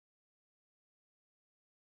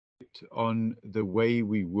on the way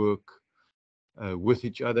we work with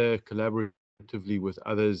each other, collaboratively with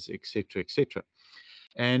others, etc., etc.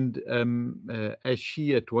 And as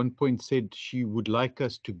she at one point said, she would like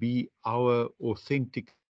us to be our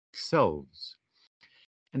authentic selves.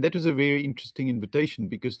 And that was a very interesting invitation,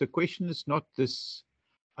 because the question is not this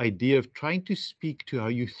idea of trying to speak to how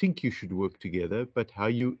you think you should work together, but how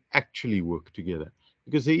you actually work together.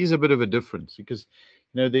 Because there is a bit of a difference, because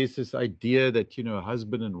there's this idea that,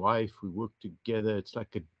 husband and wife, we work together. It's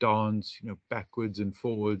like a dance, backwards and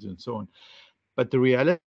forwards and so on. But the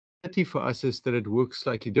reality for us is that it works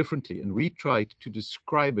slightly differently. And we try to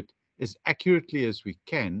describe it as accurately as we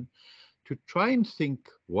can to try and think,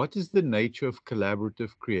 what is the nature of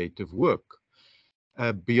collaborative creative work?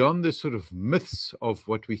 Beyond the sort of myths of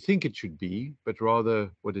what we think it should be, but rather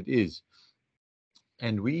what it is.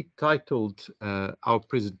 And we titled our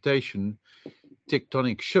presentation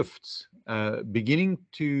Tectonic Shifts, beginning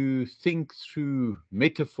to think through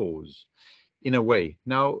metaphors in a way.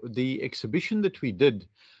 Now, the exhibition that we did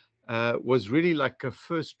was really like a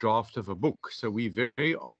first draft of a book. So we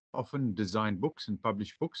very often design books and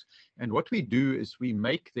publish books. And what we do is we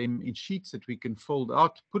make them in sheets that we can fold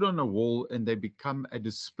out, put on a wall, and they become a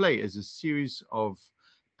display as a series of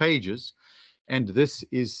pages. And this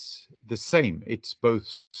is the same. It's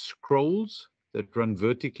both scrolls that run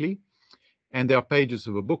vertically, and there are pages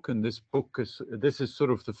of a book. And this is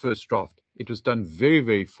sort of the first draft. It was done very,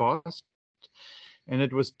 very fast. And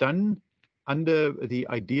it was done under the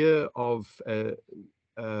idea of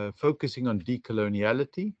focusing on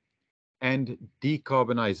decoloniality and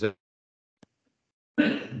decarbonization.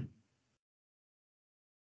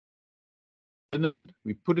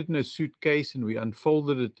 We put it in a suitcase and we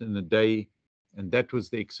unfolded it in a day, and that was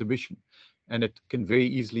the exhibition. And it can very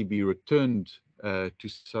easily be returned to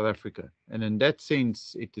South Africa. And in that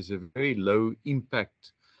sense, it is a very low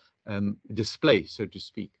impact display, so to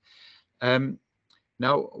speak.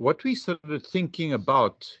 Now, what we started thinking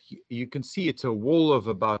about, you can see it's a wall of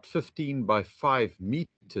about 15 by 5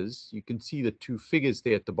 meters. You can see the two figures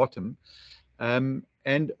there at the bottom.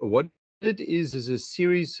 And what it is a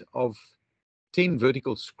series of 10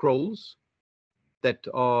 vertical scrolls that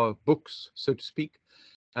are books, so to speak,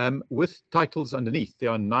 with titles underneath. There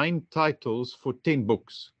are 9 titles for 10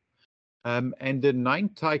 books. And the 9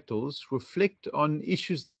 titles reflect on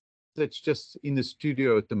issues that's just in the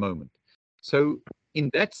studio at the moment. So in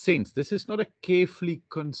that sense, this is not a carefully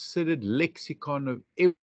considered lexicon of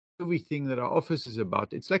everything that our office is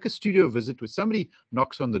about. It's like a studio visit where somebody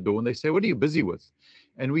knocks on the door and they say, "What are you busy with?"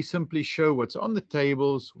 And we simply show what's on the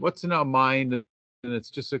tables, what's in our mind, and it's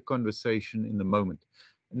just a conversation in the moment.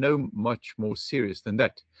 No much more serious than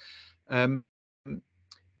that. And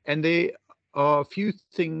there are a few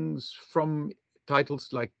things from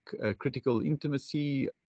titles like critical intimacy,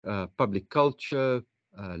 public culture,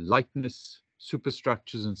 lightness,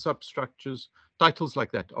 superstructures and substructures, titles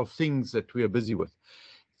like that of things that we are busy with.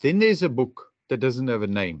 Then there's a book that doesn't have a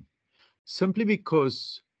name, simply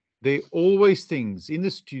because there are always things in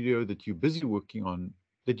the studio that you're busy working on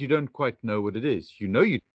that you don't quite know what it is. You know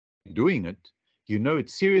you're doing it, you know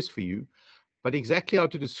it's serious for you, but exactly how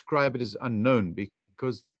to describe it is unknown,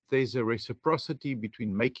 because there's a reciprocity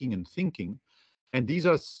between making and thinking. And these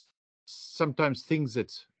are sometimes things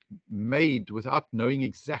that's made without knowing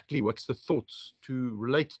exactly what's the thoughts to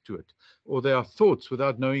relate to it, or there are thoughts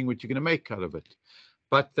without knowing what you're going to make out of it,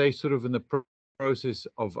 but they sort of in the process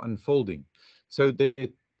of unfolding. So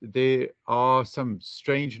there are some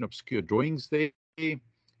strange and obscure drawings there.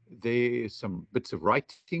 There's some bits of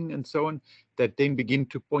writing and so on that then begin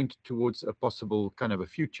to point towards a possible kind of a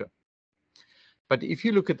future. But if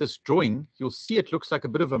you look at this drawing, you'll see it looks like a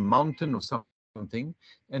bit of a mountain or something.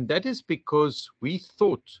 And that is because we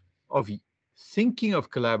thought of thinking of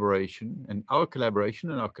collaboration and our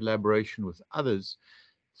collaboration with others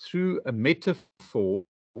through a metaphor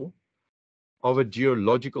of a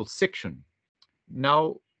geological section.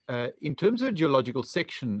 Now, in terms of a geological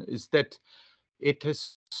section, is that it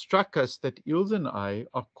has struck us that Ilze and I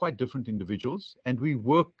are quite different individuals, and we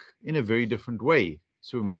work in a very different way.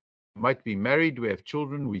 So we might be married, we have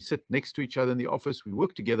children, we sit next to each other in the office, we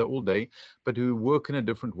work together all day, but we work in a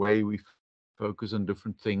different way, we focus on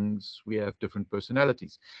different things, we have different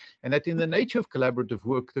personalities. And that in the nature of collaborative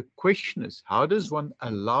work, the question is, how does one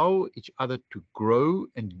allow each other to grow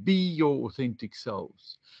and be your authentic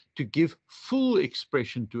selves, to give full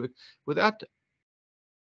expression to it without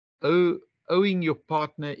owing your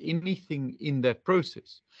partner anything in that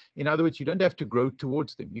process? In other words, you don't have to grow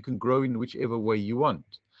towards them. You can grow in whichever way you want.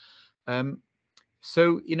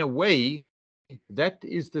 So in a way, that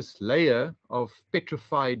is this layer of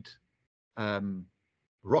petrified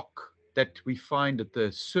rock that we find at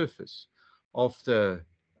the surface of the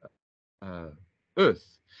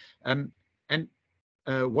Earth. And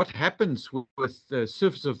what happens with the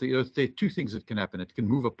surface of the Earth, there are two things that can happen. It can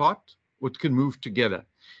move apart or it can move together.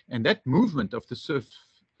 And that movement of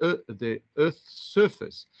the Earth's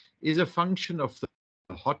surface is a function of the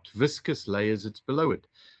hot viscous layers that's below it.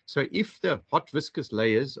 So if the hot viscous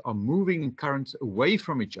layers are moving in currents away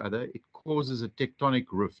from each other, it causes a tectonic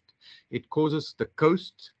rift. It causes the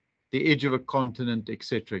coast, the edge of a continent,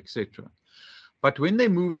 etc., etc. But when they're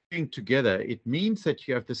moving together, it means that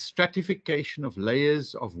you have the stratification of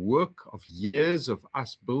layers of work, of years of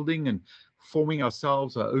us building and forming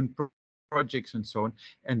ourselves, our own projects and so on,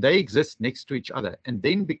 and they exist next to each other. And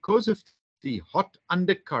then because of the hot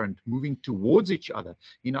undercurrent moving towards each other,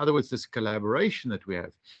 in other words, this collaboration that we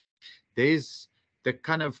have, there's the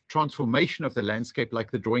kind of transformation of the landscape like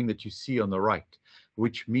the drawing that you see on the right,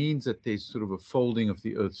 which means that there's sort of a folding of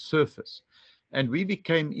the Earth's surface. And we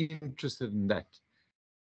became interested in that.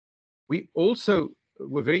 We also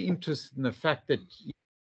were very interested in the fact that,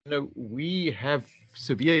 we have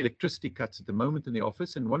severe electricity cuts at the moment in the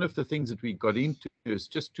office. And one of the things that we got into is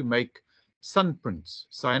just to make sun prints,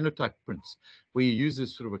 cyanotype prints, where you use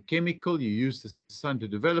this sort of a chemical, you use the sun to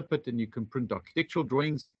develop it, and you can print architectural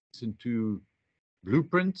drawings into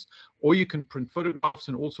blueprints, or you can print photographs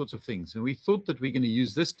and all sorts of things. And we thought that we're going to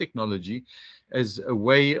use this technology as a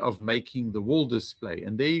way of making the wall display.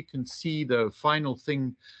 And there you can see the final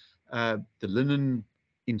thing, the linen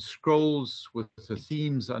in scrolls with the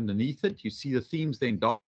themes underneath it. You see the themes then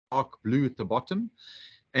dark blue at the bottom,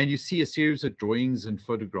 and you see a series of drawings and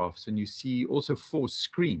photographs, and you see also 4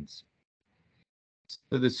 screens.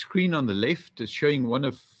 So the screen on the left is showing one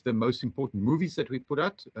of the most important movies that we put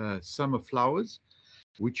out, Summer Flowers,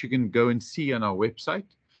 which you can go and see on our website.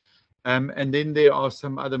 And then there are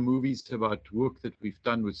some other movies about work that we've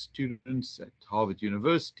done with students at Harvard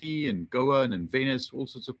University and Goa and in Venice, all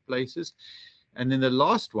sorts of places. And then the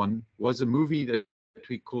last one was a movie that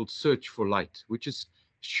we called Search for Light, which is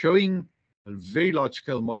showing very large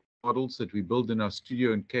scale models that we build in our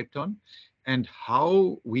studio in Cape Town and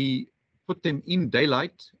how we put them in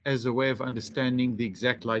daylight as a way of understanding the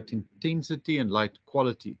exact light intensity and light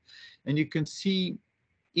quality. And you can see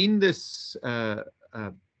in this,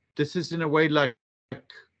 this is in a way like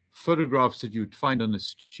photographs that you'd find on a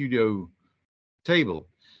studio table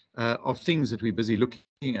of things that we're busy looking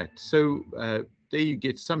at. So there you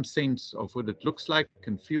get some sense of what it looks like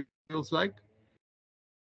and feels like.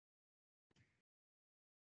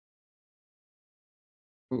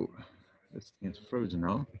 Oh, this thing is frozen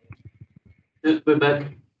now. We're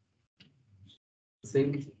back.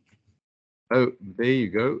 Sync. Oh, there you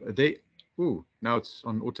go. Oh, now it's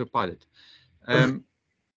on autopilot.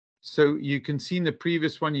 So you can see in the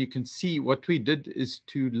previous one, you can see what we did is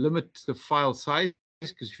to limit the file size,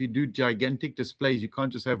 because if you do gigantic displays, you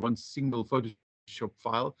can't just have one single Photoshop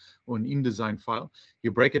file or an InDesign file.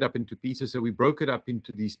 You break it up into pieces. So we broke it up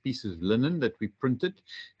into these pieces of linen that we printed,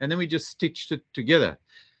 and then we just stitched it together.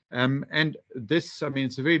 And this, I mean,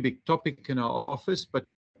 it's a very big topic in our office, but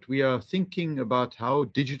we are thinking about how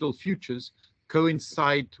digital futures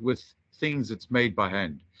coincide with things that's made by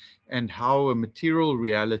hand, and how a material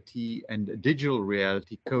reality and a digital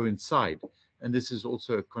reality coincide. And this is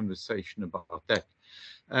also a conversation about that.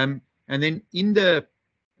 And then in the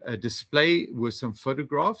display were some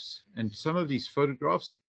photographs, and some of these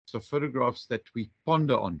photographs are photographs that we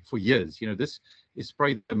ponder on for years. This is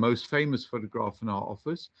probably the most famous photograph in our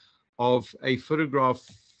office, of a photograph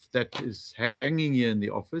that is hanging here in the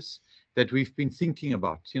office that we've been thinking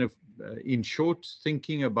about. In short,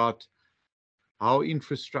 thinking about how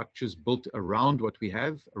infrastructure is built around what we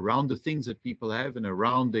have, around the things that people have, and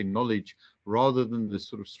around their knowledge, rather than the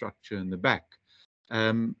sort of structure in the back.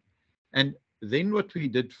 And then what we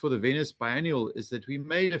did for the Venice Biennale is that we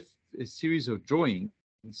made a series of drawings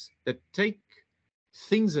that take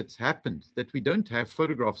things that's happened that we don't have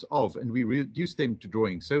photographs of, and we reduce them to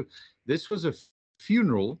drawings. So this was a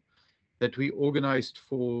funeral that we organized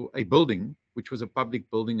for a building, which was a public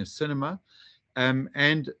building, a cinema.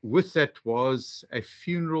 And with that was a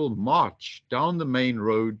funeral march down the main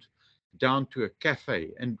road, down to a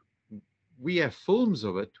cafe. And we have films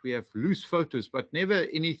of it, we have loose photos, but never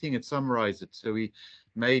anything that summarized it. So we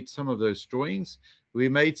made some of those drawings. We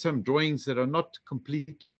made some drawings that are not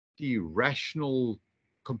completely rational,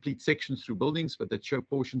 complete sections through buildings, but that show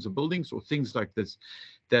portions of buildings, or things like this,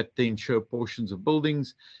 that then show portions of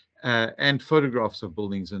buildings. And photographs of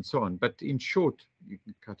buildings and so on. But in short, you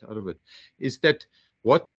can cut out of it, is that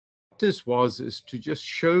what this was is to just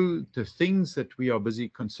show the things that we are busy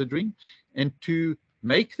considering, and to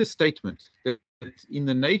make the statement that in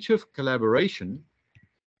the nature of collaboration,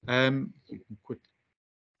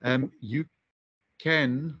 you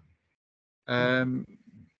can, in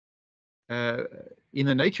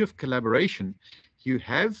the nature of collaboration, you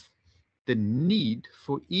have the need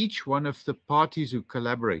for each one of the parties who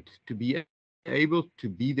collaborate to be able to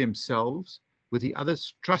be themselves, with the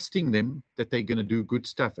others trusting them that they're going to do good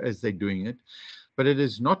stuff as they're doing it. But it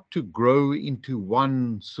is not to grow into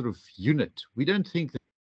one sort of unit. We don't think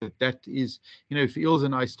that is, if Ilze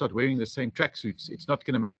and I start wearing the same tracksuits, it's not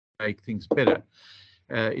going to make things better.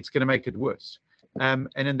 It's going to make it worse. And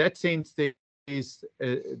in that sense, there is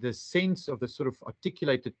the sense of the sort of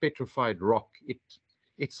articulated petrified rock. It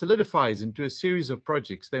solidifies into a series of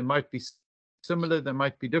projects. They might be similar, they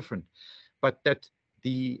might be different, but that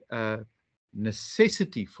the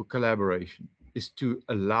necessity for collaboration is to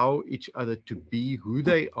allow each other to be who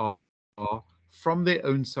they are from their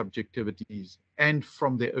own subjectivities and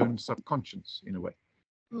from their own subconscious, in a way.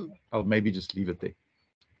 I'll maybe just leave it there.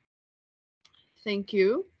 Thank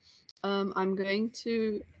you. I'm going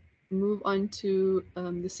to move on to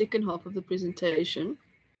the second half of the presentation,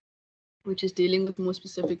 which is dealing with more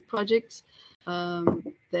specific projects.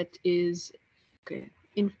 That is, okay,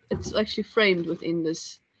 it's actually framed within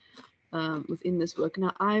this work.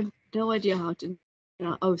 Now, I have no idea how to,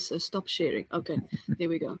 oh, so stop sharing. Okay, there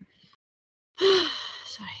we go.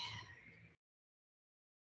 Sorry.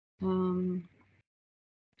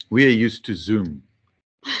 We are used to Zoom.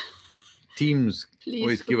 Teams Please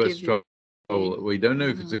always give us forgive trouble. me. We don't know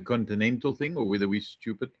if it's a continental thing or whether we're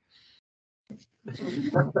stupid. Very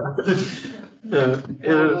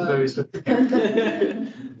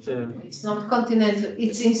stupid. It's not continental,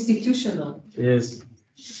 it's institutional. Yes.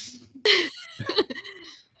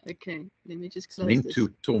 Okay, let me just close Meant this. to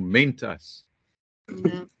torment us.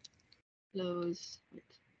 No, close.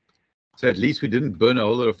 So at least we didn't burn a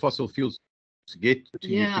whole lot of fossil fuels to get to you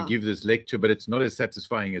to Yeah. give this lecture, but it's not as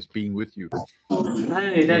satisfying as being with you.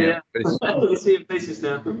 Hey, yeah. But it's, We see your faces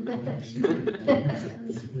now. We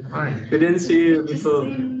didn't see you before.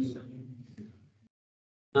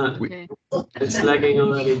 Okay. It's lagging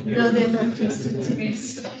already. No, they're not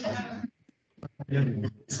sensitivities.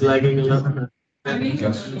 It's lagging a lot.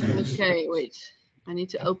 Okay, wait. I need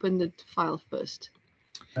to open the file first.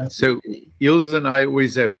 so Ilze and I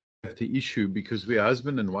always have the issue, because we're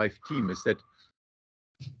husband and wife team, is that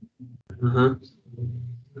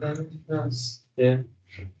Yeah.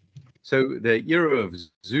 so the era of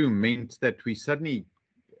Zoom meant that we suddenly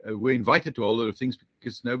were invited to a whole lot of things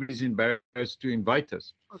because nobody's embarrassed to invite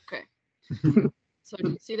us. Okay. So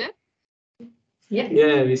do you see that? Yeah.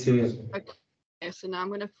 Yeah, we see it. Okay, so now I'm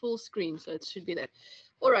going to full screen, so it should be there.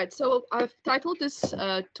 All right, so I've titled this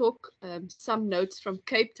talk Some Notes from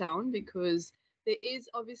Cape Town, because there is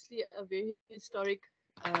obviously a very historic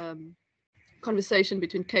conversation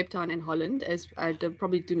between Cape Town and Holland, as I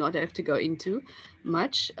probably do not have to go into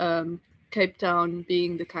much. Cape Town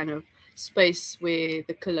being the kind of space where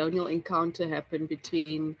the colonial encounter happened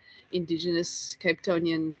between indigenous Cape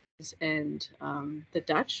Townians and the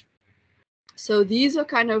Dutch. So these are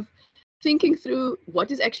kind of thinking through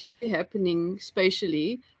what is actually happening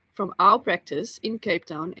spatially from our practice in Cape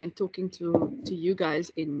Town and talking to you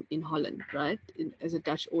guys in Holland, right, as a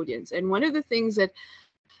Dutch audience. And one of the things that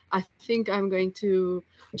I think I'm going to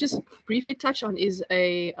just briefly touch on is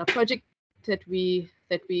a project that we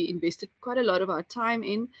invested quite a lot of our time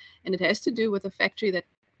in, and it has to do with a factory that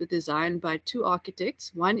was designed by two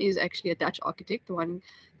architects. One is actually a Dutch architect, the one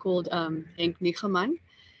called Henk Niggeman,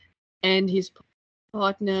 and his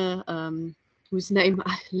partner, whose name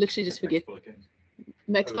I literally just forget,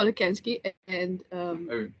 Max Polikansky, and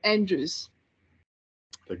Andrews.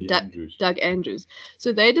 Doug Andrews.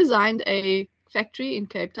 So they designed a factory in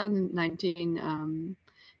Cape Town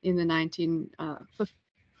in the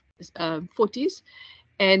 1940s.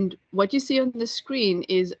 And what you see on the screen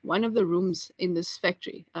is one of the rooms in this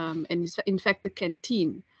factory, and it's in fact the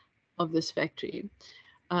canteen of this factory.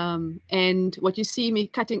 And what you see me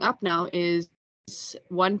cutting up now is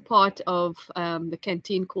one part of the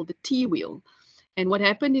canteen called the tea wheel. And what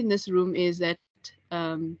happened in this room is that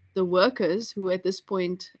the workers, who at this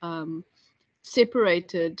point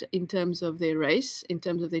separated in terms of their race, in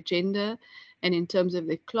terms of their gender, and in terms of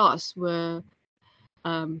their class, were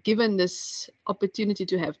given this opportunity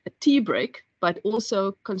to have a tea break, but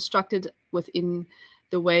also constructed within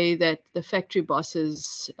the way that the factory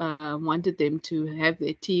bosses wanted them to have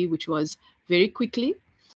their tea, which was very quickly.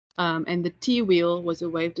 And the tea wheel was a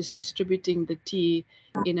way of distributing the tea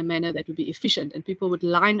in a manner that would be efficient. And people would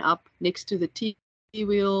line up next to the tea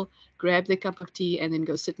wheel, grab their cup of tea, and then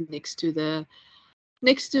go sit next to the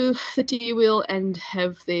tea wheel and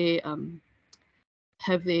have their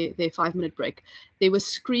have their 5-minute break. There were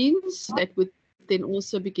screens that would then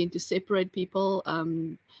also begin to separate people,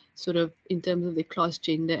 sort of in terms of their class,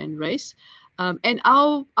 gender, and race. And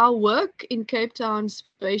our work in Cape Town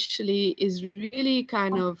spatially is really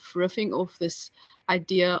kind of riffing off this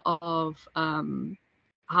idea of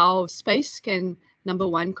how space can, number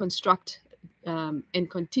one, construct and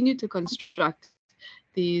continue to construct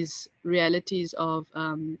these realities of,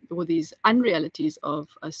 or these unrealities of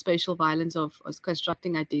spatial violence, of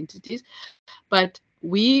constructing identities. But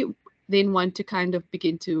we then want to kind of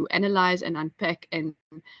begin to analyze and unpack and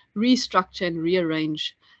restructure and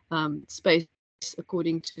rearrange space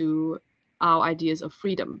according to our ideas of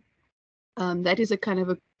freedom. That is a kind of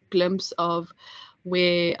a glimpse of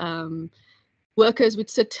where workers would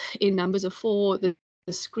sit in numbers of 4. The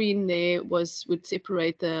screen there would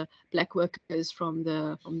separate the black workers from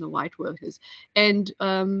the white workers, and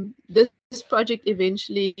this project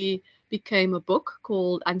eventually became a book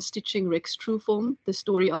called Unstitching Rex Trueform: The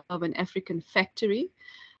Story of an African Factory,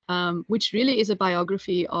 which really is a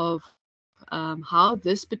biography of how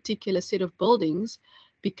this particular set of buildings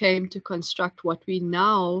became to construct what we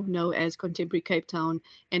now know as contemporary Cape Town,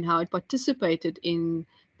 and how it participated in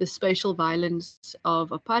the spatial violence of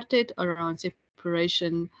apartheid around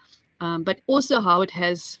separation, but also how it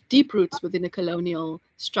has deep roots within a colonial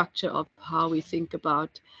structure of how we think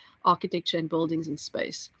about architecture and buildings in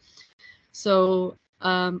space. So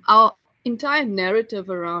our entire narrative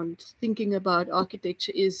around thinking about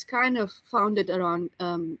architecture is kind of founded around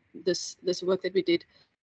this work that we did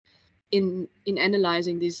in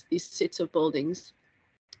analyzing these sets of buildings.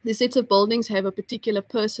 These sets of buildings have a particular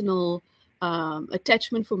personal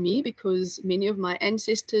attachment for me, because many of my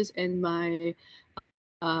ancestors and my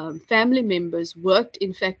family members worked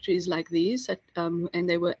in factories like these, and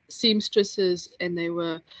they were seamstresses, and they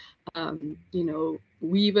were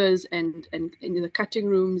weavers and in the cutting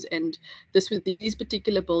rooms, and these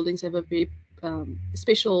particular buildings have a very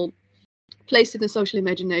special place in the social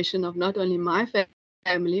imagination of not only my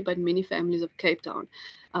family but many families of Cape Town,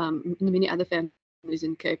 many other families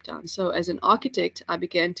in Cape Town. So as an architect, I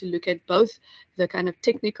began to look at both the kind of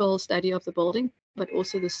technical study of the building, but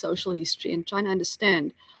also the social history, and trying to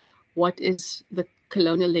understand what is the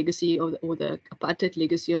colonial legacy or the apartheid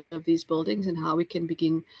legacy of these buildings, and how we can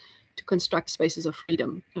begin to construct spaces of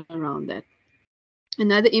freedom around that.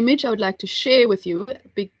 Another image I would like to share with you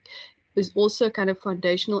is also a kind of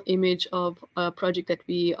foundational image of a project that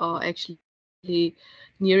we are actually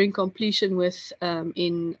nearing completion with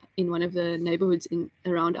in one of the neighborhoods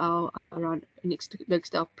around next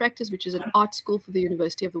to our practice, which is an art school for the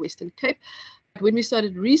University of the Western Cape. When we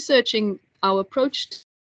started researching our approach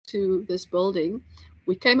to this building,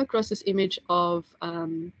 we came across this image of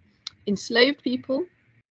enslaved people,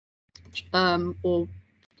 or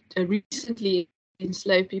recently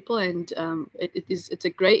enslaved people, and it's a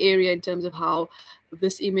gray area in terms of how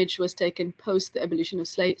this image was taken post the abolition of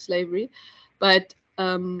slavery. But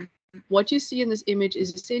what you see in this image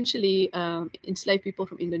is essentially enslaved people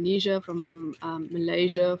from Indonesia, from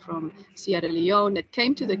Malaysia, from Sierra Leone, that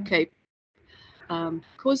came to the Cape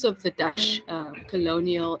because of the Dutch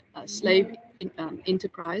colonial slave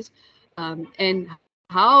enterprise, and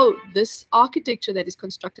how this architecture that is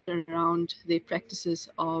constructed around their practices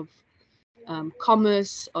of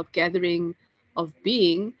commerce, of gathering, of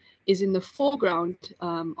being, is in the foreground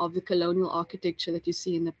of the colonial architecture that you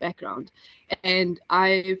see in the background. And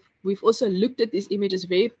we've also looked at these images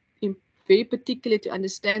very particularly to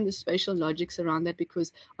understand the spatial logics around that,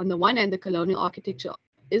 because on the one hand, the colonial architecture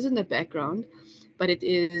is in the background, but it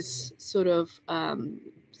is sort of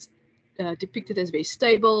depicted as very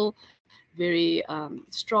stable, very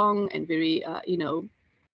strong, and very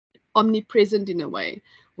omnipresent in a way,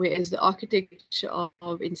 whereas the architecture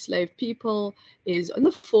of enslaved people is in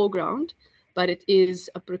the foreground, but it is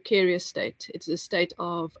a precarious state. It's a state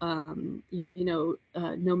of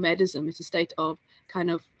nomadism. It's a state of kind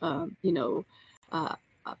of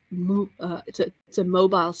it's a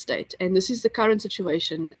mobile state, and this is the current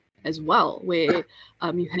situation as well, where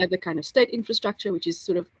you have the kind of state infrastructure which is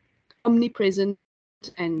sort of omnipresent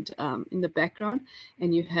and in the background,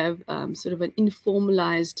 and you have sort of an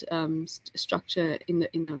informalized structure in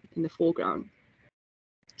the foreground.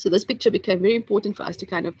 So this picture became very important for us to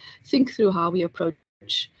kind of think through how we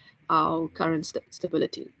approach our current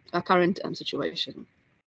stability, our current situation.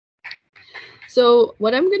 So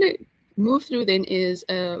what I'm going to move through then is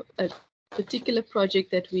a particular project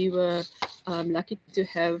that we were lucky to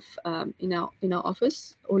have in our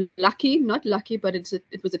office, or lucky, not lucky, but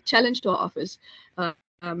it was a challenge to our office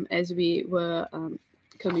as we were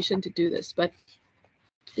commissioned to do this. But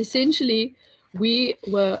essentially, we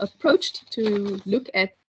were approached to look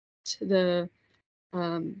at the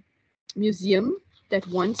museum that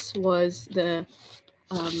once was the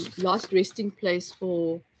last resting place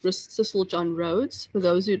for Cecil John Rhodes. For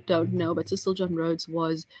those who don't know, but Cecil John Rhodes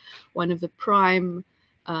was one of the prime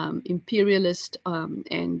imperialist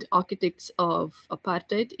and architects of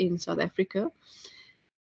apartheid in South Africa.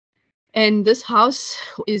 And this house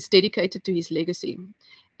is dedicated to his legacy.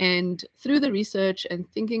 And through the research and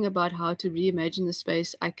thinking about how to reimagine the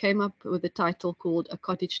space, I came up with a title called A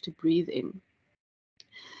Cottage to Breathe In.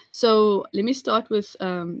 So let me start with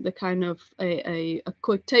the kind of a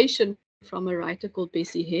quotation from a writer called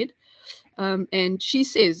Bessie Head. And she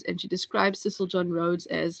says, and she describes Cecil John Rhodes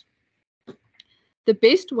as, the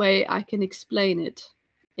best way I can explain it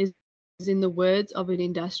is in the words of an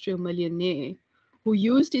industrial millionaire who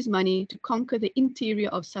used his money to conquer the interior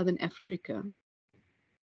of Southern Africa.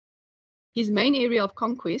 His main area of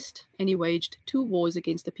conquest, and he waged 2 wars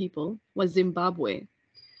against the people, was Zimbabwe,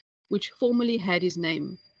 which formerly had his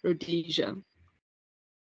name, Rhodesia.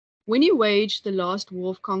 When he waged the last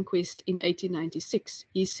war of conquest in 1896,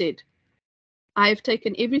 he said, I have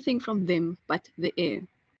taken everything from them but the air.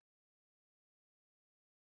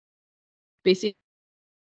 Basically,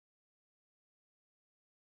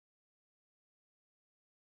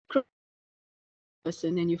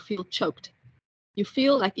 person and you feel choked. You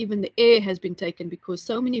feel like even the air has been taken because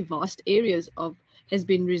so many vast areas has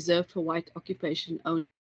been reserved for white occupation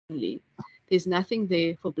only. There's nothing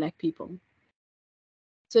there for Black people.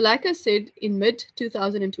 So like I said, in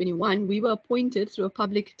mid-2021, we were appointed through a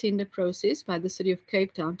public tender process by the City of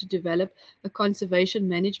Cape Town to develop a conservation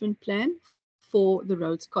management plan for the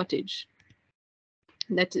Rhodes Cottage.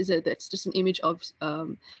 And that's just an image of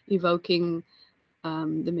evoking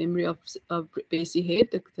the memory of Bessie Head,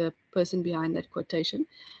 the person behind that quotation.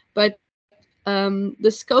 But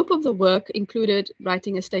the scope of the work included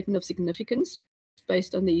writing a statement of significance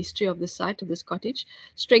based on the history of the site of this cottage,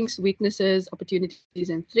 strengths, weaknesses, opportunities,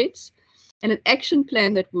 and threats, and an action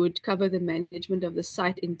plan that would cover the management of the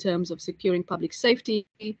site in terms of securing public safety,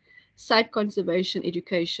 site conservation,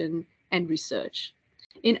 education, and research.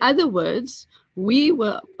 In other words, we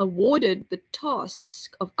were awarded the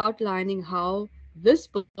task of outlining how this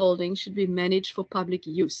building should be managed for public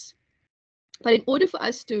use. But in order for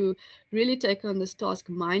us to really take on this task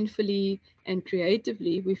mindfully and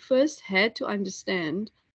creatively, we first had to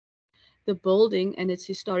understand the building and its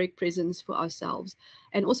historic presence for ourselves.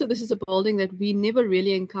 And also, this is a building that we never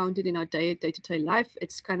really encountered in our day-to-day life.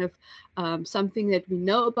 It's kind of something that we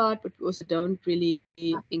know about, but we also don't really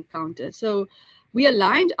encounter. So we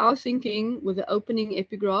aligned our thinking with the opening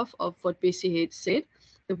epigraph of what Bessie Head said,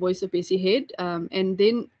 the voice of Bessie Head. And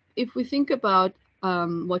then if we think about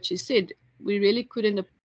what she said, we really couldn't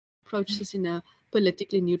approach this in a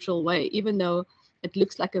politically neutral way, even though it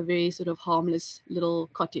looks like a very sort of harmless little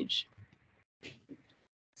cottage.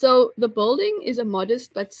 So the building is a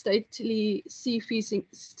modest but stately sea-facing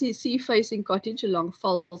cottage along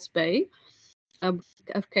False Bay of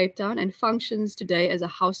Cape Town, and functions today as a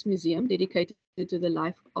house museum dedicated to the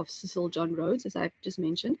life of Cecil John Rhodes, as I've just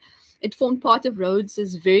mentioned. It formed part of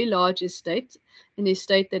Rhodes's very large estate, an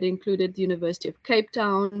estate that included the University of Cape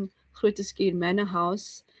Town, Grooteskier Manor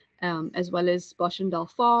House, as well as Boschendal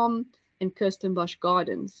Farm and Kirstenbosch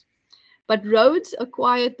Gardens. But Rhodes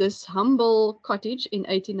acquired this humble cottage in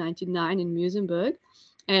 1899 in Muizenberg,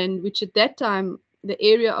 and which at that time, the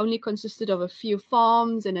area only consisted of a few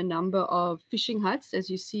farms and a number of fishing huts, as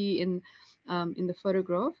you see in the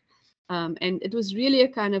photograph. And it was really a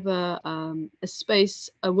kind of a space,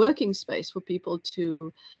 a working space for people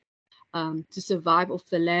to survive off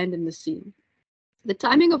the land and the sea. The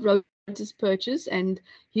timing of Rhodes' purchase and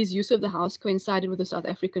his use of the house coincided with the South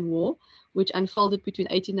African War, which unfolded between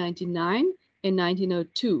 1899 and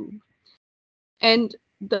 1902. And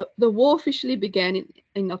the war officially began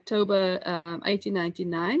in October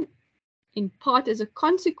 1899, in part as a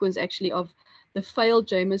consequence, actually, of the failed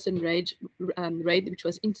Jameson raid, which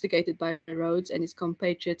was instigated by Rhodes and his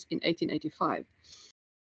compatriots in 1885.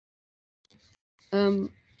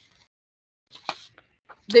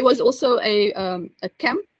 There was also a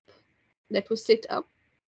camp that was set up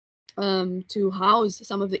to house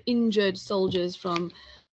some of the injured soldiers from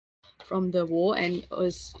the war, and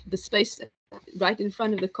was the space right in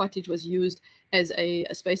front of the cottage was used as a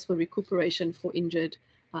space for recuperation for injured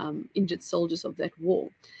soldiers of that war.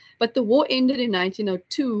 But the war ended in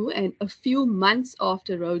 1902, and a few months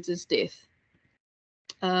after Rhodes's death.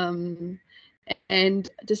 And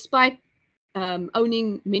despite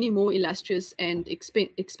owning many more illustrious and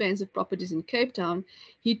expansive properties in Cape Town,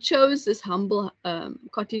 he chose this humble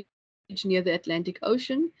cottage near the Atlantic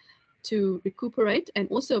Ocean, to recuperate, and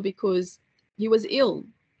also because he was ill.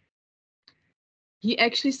 He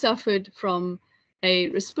actually suffered from a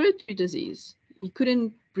respiratory disease. He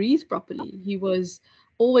couldn't breathe properly. He was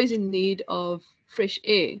always in need of fresh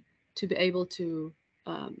air to be able to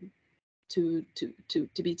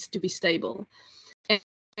be stable.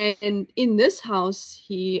 And in this house,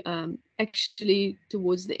 he actually,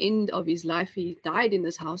 towards the end of his life, he died in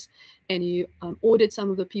this house, and he ordered some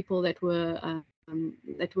of the people that were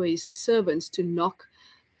his servants to knock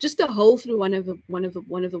just a hole through one of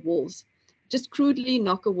the walls, just crudely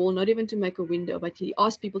knock a wall, not even to make a window, but he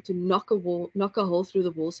asked people to knock a hole through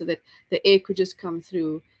the wall so that the air could just come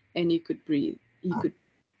through and he could breathe.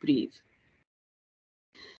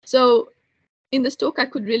 So in this talk, I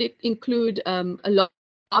could really include a lot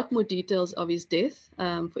more details of his death.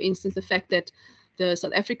 For instance, the fact that the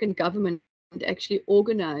South African government actually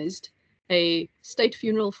organized a state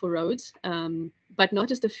funeral for Rhodes, but not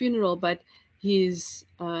just a funeral, but his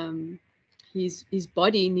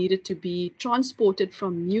body needed to be transported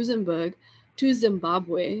from Muizenberg to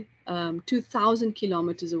Zimbabwe, 2,000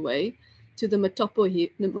 kilometers away, to the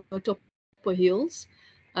Matopo Hills.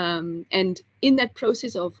 And in that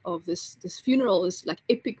process of this funeral, this like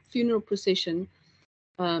epic funeral procession,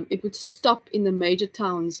 it would stop in the major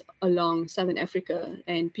towns along Southern Africa,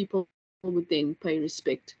 and people would then pay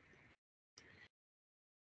respect.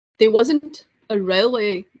 There wasn't a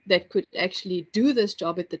railway that could actually do this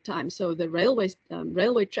job at the time, so the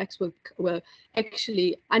railway tracks were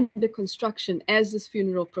actually under construction as this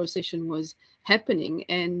funeral procession was happening,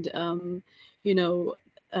 and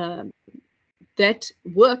that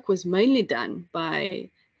work was mainly done by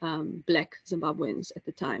Black Zimbabweans at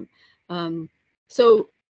the time. So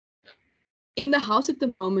in the house at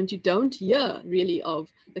the moment, you don't hear really of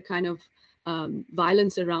the kind of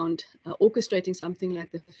violence around orchestrating something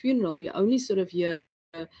like the funeral. You only sort of hear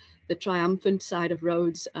the triumphant side of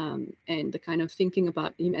Rhodes and the kind of thinking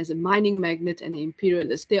about him as a mining magnate and an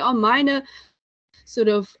imperialist. There are minor sort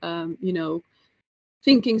of,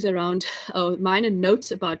 thinkings around, minor notes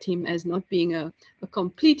about him as not being a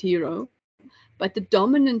complete hero, but the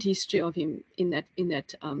dominant history of him in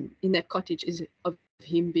that cottage is of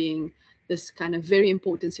him being this kind of very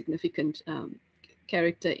important, significant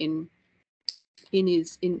character in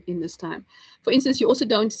this time. For instance, you also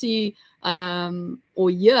don't see or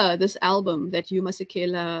hear this album that Hugh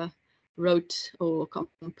Masekela wrote or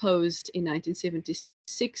composed in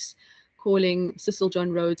 1976, calling Cecil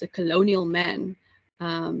John Rhodes a colonial man,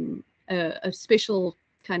 a special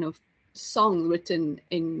kind of song written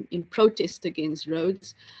in protest against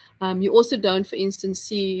Rhodes. You also don't, for instance,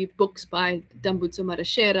 see books by Dambutso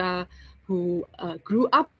Marashera, who grew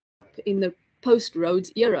up in the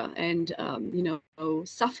post-Rhodes era and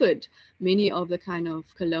suffered many of the kind of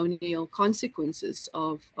colonial consequences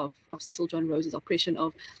of Cecil John Rhodes' oppression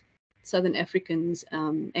of Southern Africans,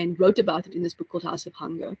 and wrote about it in this book called House of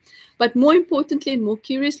Hunger. But more importantly and more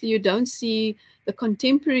curiously, you don't see the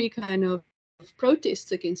contemporary kind of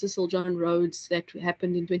protests against Cecil John Rhodes that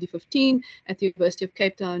happened in 2015 at the University of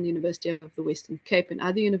Cape Town, University of the Western Cape, and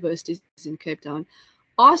other universities in Cape Town,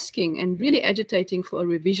 asking and really agitating for a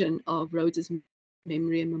revision of Rhodes's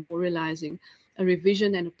memory and memorializing a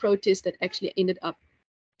revision and a protest that actually ended up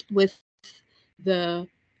with the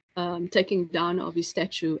taking down of his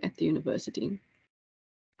statue at the university.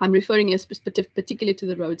 I'm referring here particularly to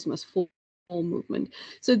the Rhodes Must Fall movement.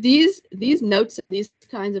 So these notes, these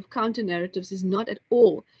kinds of counter narratives is not at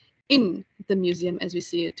all in the museum as we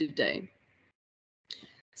see it today.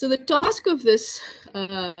 So the task of this,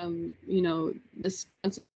 this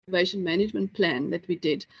conservation management plan that we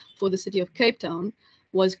did for the city of Cape Town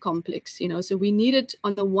was complex. So we needed,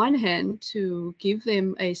 on the one hand, to give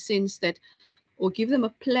them a sense that, or give them a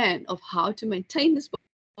plan of how to maintain this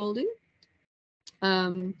building,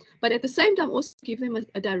 but at the same time also give them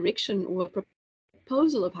a direction or a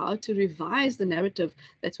proposal of how to revise the narrative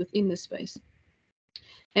that's within the space.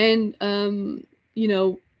 And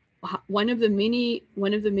one of the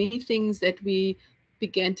many things that we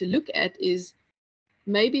began to look at is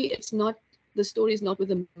maybe it's not, the story is not with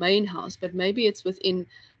the main house, but maybe it's within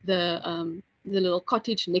the little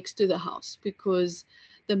cottage next to the house, because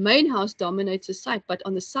the main house dominates the site, but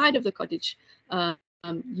on the side of the cottage,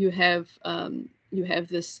 you have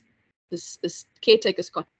this caretaker's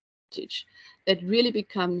cottage that really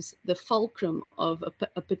becomes the fulcrum of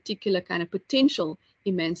a particular kind of potential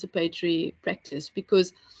emancipatory practice.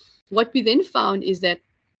 Because what we then found is that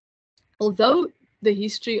although the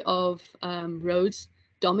history of Rhodes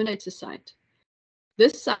dominates the site,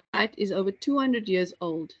 this site is over 200 years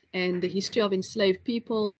old, and the history of enslaved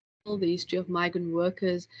people the history of migrant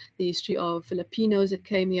workers, the history of Filipinos that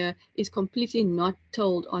came here is completely not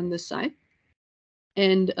told on the site.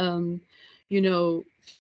 And, you know,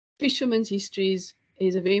 fishermen's histories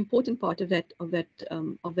is a very important part of that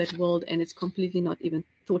world, and it's completely not even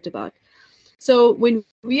thought about. So when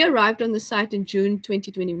we arrived on the site in June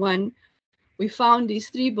 2021, we found these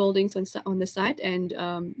 3 buildings on the site, and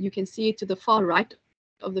you can see to the far right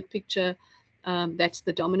of the picture, that's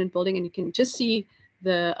the dominant building, and you can just see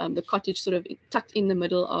the cottage sort of tucked in the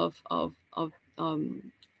middle of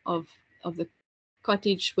the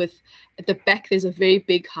cottage. With at the back there's a very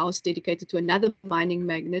big house dedicated to another mining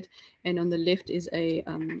magnate, and on the left is a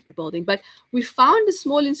building. But we found a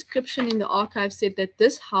small inscription in the archive said that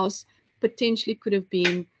this house potentially could have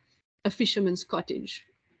been a fisherman's cottage.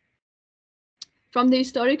 From the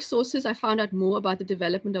historic sources, I found out more about the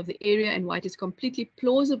development of the area and why it is completely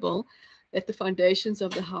plausible that the foundations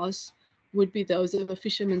of the house would be those of a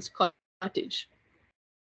fisherman's cottage.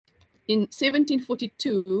 In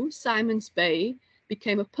 1742, Simon's Bay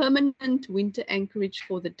became a permanent winter anchorage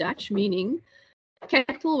for the Dutch, meaning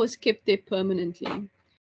cattle was kept there permanently.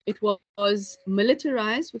 It was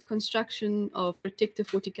militarized with construction of protective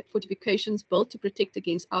fortifications built to protect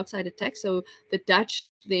against outside attacks. So the Dutch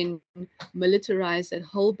then militarized that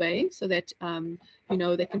whole bay so that you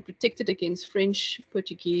know, they can protect it against French,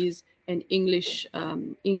 Portuguese, and English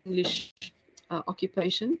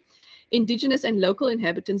occupation. Indigenous and local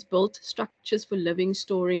inhabitants built structures for living,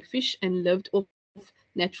 storing fish, and lived off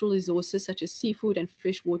natural resources such as seafood and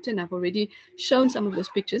fresh water. And I've already shown some of those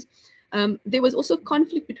pictures. There was also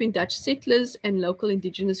conflict between Dutch settlers and local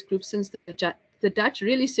indigenous groups, since the Dutch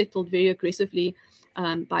really settled very aggressively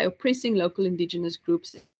by oppressing local indigenous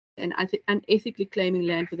groups and unethically claiming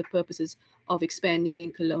land for the purposes of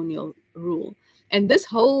expanding colonial rule. And this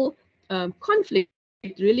whole conflict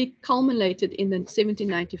really culminated in the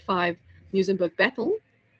 1795 Muizenberg battle,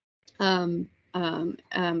 and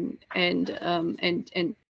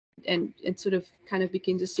sort of kind of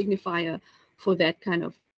became the signifier for that kind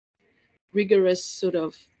of rigorous sort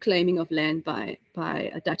of claiming of land by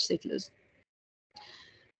Dutch settlers.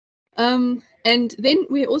 And then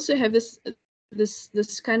we also have this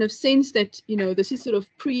kind of sense that, you know, this is sort of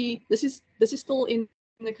this is still in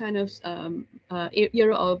the kind of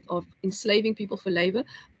era of enslaving people for labor,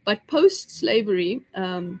 but post-slavery,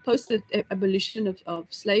 post the abolition of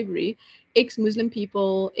slavery, ex-Muslim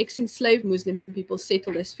people, ex-enslaved Muslim people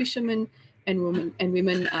settled as fishermen and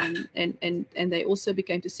women, and they also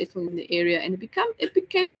began to settle in the area, and it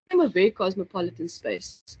became a very cosmopolitan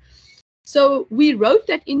space. So we wrote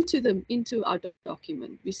that into our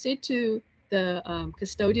document. We said to the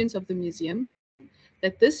custodians of the museum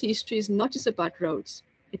that this history is not just about Rhodes.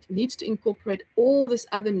 It needs to incorporate all these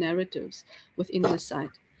other narratives within the site.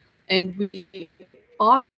 And we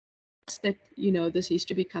ask that, you know, this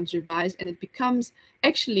history becomes revised and it becomes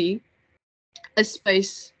actually a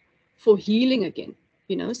space for healing again,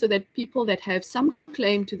 you know, so that people that have some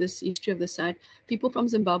claim to this history of the site, people from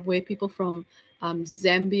Zimbabwe, people from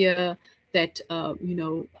Zambia that, you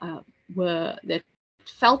know, that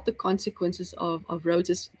felt the consequences of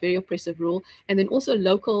Rhodes' very oppressive rule, and then also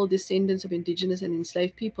local descendants of indigenous and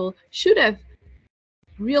enslaved people should have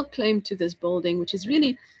real claim to this building, which is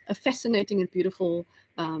really a fascinating and beautiful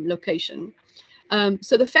location.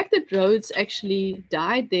 So the fact that Rhodes actually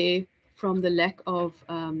died there from the lack of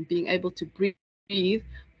being able to breathe,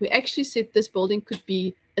 we actually said this building could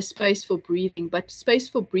be a space for breathing, but space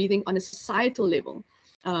for breathing on a societal level.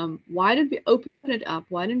 Why don't we open it up?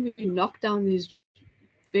 Why don't we knock down these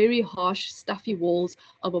very harsh, stuffy walls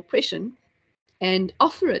of oppression and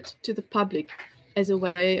offer it to the public as a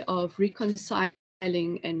way of reconciling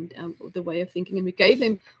and the way of thinking? And we gave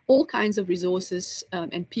them all kinds of resources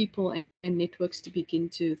and people and networks to begin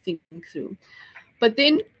to think through. But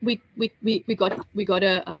then we got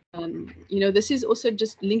a you know, this is also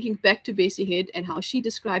just linking back to Bessie Head and how she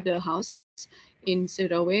described her house in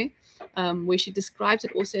Serowe, where she describes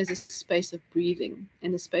it also as a space of breathing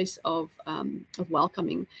and a space of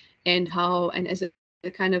welcoming, and as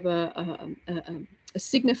a kind of a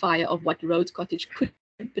signifier of what Rhodes Cottage could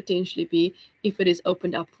potentially be if it is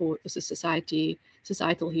opened up for as a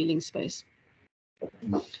societal healing space.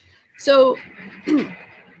 So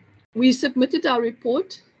we submitted our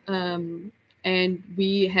report, and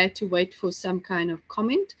we had to wait for some kind of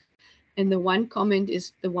comment. And the one comment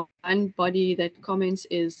is, the one body that comments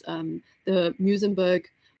is the Muizenberg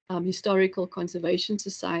Historical Conservation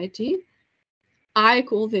Society. I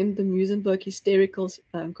call them the Muizenberg Hysterical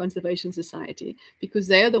Conservation Society, because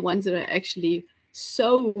they are the ones that are actually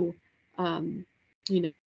so, you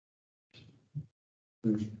know,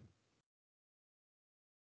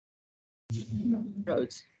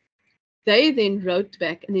 Rhodes. They then wrote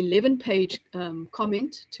back an 11-page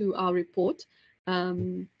comment to our report,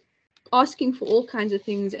 asking for all kinds of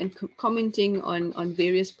things and commenting on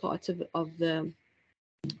various parts of the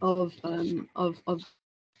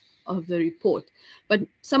report. But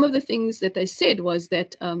some of the things that they said was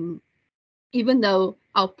that even though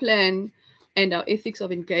our plan and our ethics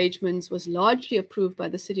of engagements was largely approved by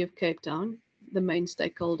the City of Cape Town, the main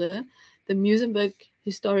stakeholder, the Muizenberg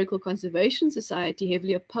Historical Conservation Society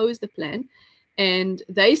heavily opposed the plan, and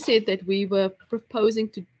they said that we were proposing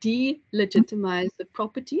to delegitimize the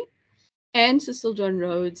property and Cecil John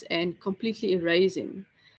Rhodes and completely erase him,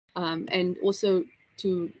 and also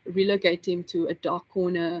to relegate him to a dark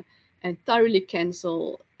corner and thoroughly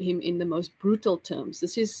cancel him in the most brutal terms.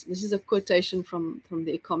 This is a quotation from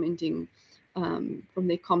their commenting, from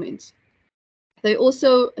their comments. They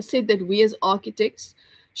also said that we as architects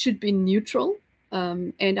should be neutral,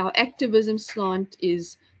 and our activism slant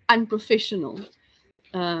is unprofessional,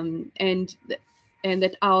 and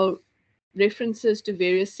that our references to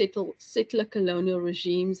various settler colonial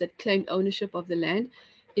regimes that claimed ownership of the land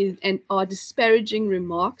are disparaging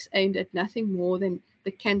remarks aimed at nothing more than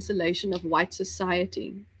the cancellation of white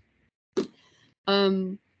society.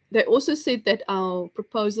 They also said that our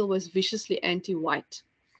proposal was viciously anti-white,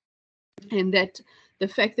 and that the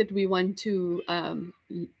fact that we want to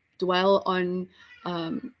dwell on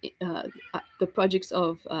the projects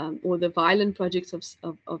of, or the violent projects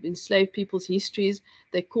of enslaved people's histories,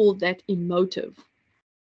 they called that emotive.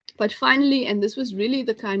 But finally, and this was really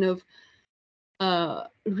the kind of,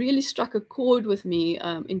 really struck a chord with me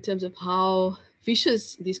in terms of how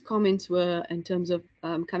vicious these comments were in terms of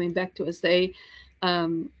coming back to us. They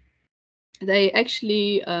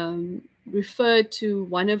actually referred to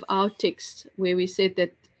one of our texts where we said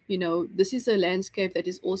that, you know, this is a landscape that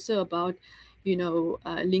is also about, you know,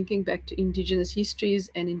 linking back to indigenous histories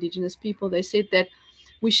and indigenous people. They said that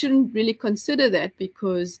we shouldn't really consider that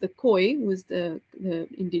because the Khoi, was the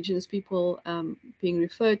indigenous people being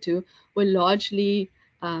referred to, were largely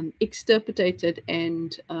extirpated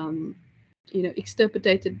and, you know,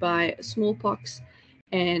 extirpated by smallpox,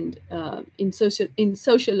 and in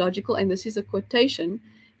sociological, and this is a quotation,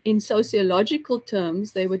 in sociological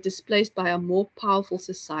terms, they were displaced by a more powerful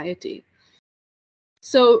society.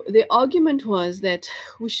 So the argument was that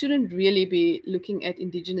we shouldn't really be looking at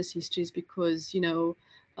indigenous histories because, you know,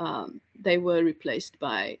 they were replaced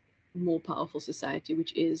by more powerful society,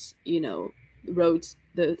 which is, you know, Rhodes,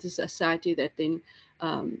 the society that then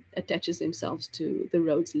attaches themselves to the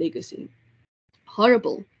Rhodes legacy.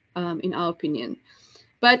 Horrible, in our opinion.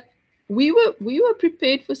 But we were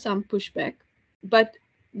prepared for some pushback, but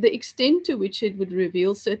the extent to which it would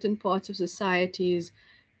reveal certain parts of society's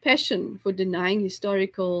passion for denying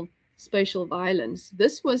historical spatial violence,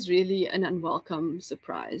 this was really an unwelcome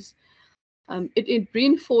surprise. It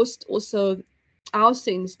reinforced also our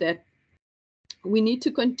sense that we need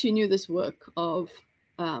to continue this work of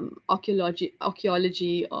archaeology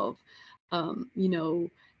of, you know,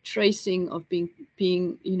 tracing, of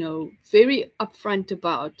being, you know, very upfront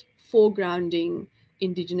about foregrounding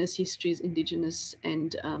indigenous histories, indigenous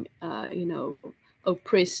and, you know,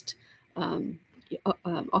 oppressed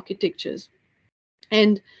architectures.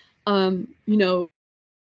 And, you know,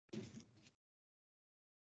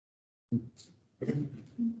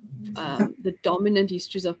 the dominant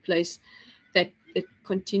histories of place that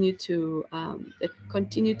continue to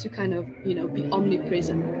kind of, you know, be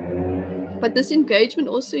omnipresent. But this engagement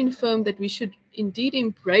also affirmed that we should indeed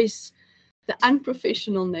embrace the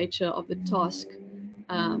unprofessional nature of the task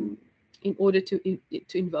in order to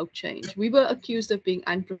invoke change. We were accused of being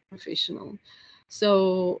unprofessional.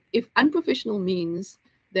 So if unprofessional means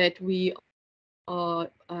that we are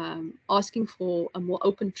asking for a more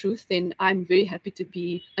open truth, then I'm very happy to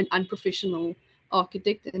be an unprofessional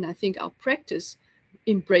architect, and I think our practice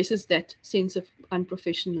embraces that sense of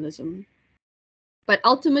unprofessionalism. But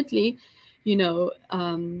ultimately, you know,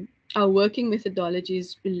 our working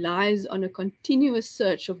methodologies relies on a continuous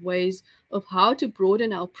search of ways of how to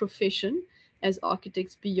broaden our profession as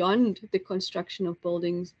architects beyond the construction of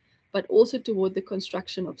buildings, but also toward the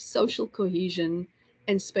construction of social cohesion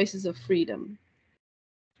and spaces of freedom.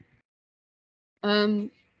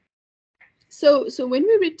 So when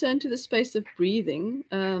we return to the space of breathing,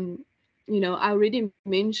 you know, I already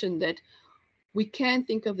mentioned that we can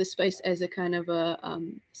think of the space as a kind of a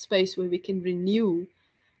space where we can renew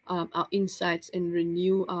our insights and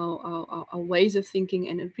renew our ways of thinking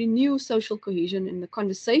and renew social cohesion and the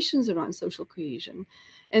conversations around social cohesion.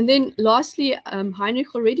 And then lastly,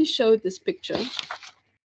 Heinrich already showed this picture.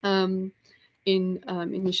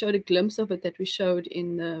 and we showed a glimpse of it that we showed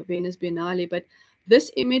in the Venice Biennale. But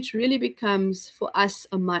this image really becomes for us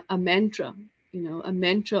a mantra, you know, a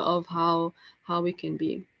mantra of how we can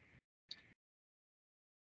be.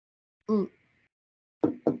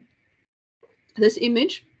 This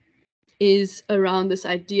image is around this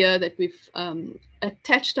idea that we've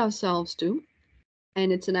attached ourselves to,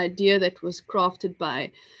 and it's an idea that was crafted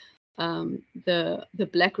by the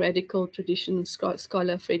Black radical tradition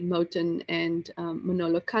scholar Fred Moten and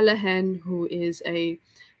Manolo Callahan, who is a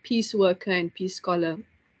peace worker and peace scholar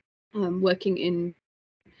working in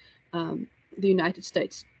the United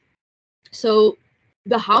States. So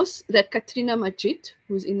the house that Katrina Majid,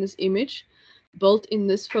 who's in this image, built in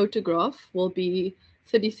this photograph, will be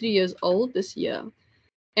 33 years old this year.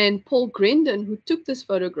 And Paul Grendon, who took this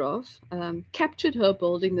photograph, captured her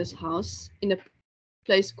building this house in a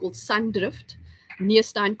place called Sandrift, near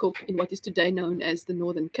Steinkop, in what is today known as the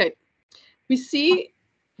Northern Cape. We see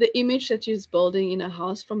the image that she's building in a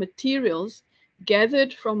house from materials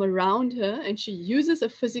gathered from around her, and she uses a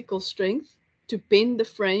physical strength to bend the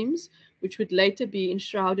frames, which would later be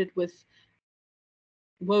enshrouded with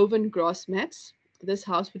woven grass mats. This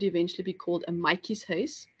house would eventually be called a Mikey's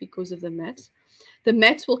Huis because of the mats. The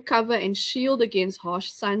mats will cover and shield against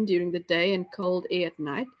harsh sun during the day and cold air at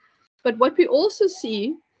night. But what we also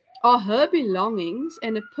see are her belongings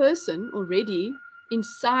and a person already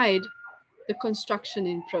inside the construction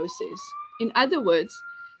in process. In other words,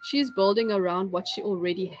 she is building around what she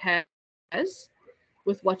already has,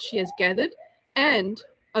 with what she has gathered, and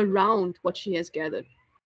around what she has gathered.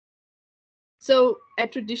 So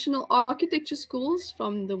at traditional architecture schools,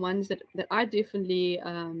 from the ones that I definitely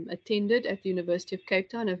attended at the University of Cape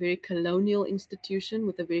Town, a very colonial institution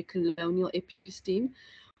with a very colonial episteme,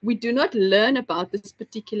 we do not learn about this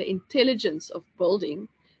particular intelligence of building.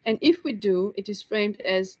 And if we do, it is framed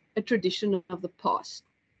as a tradition of the past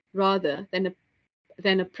rather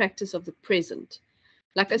than a practice of the present.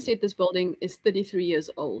 Like I said, this building is 33 years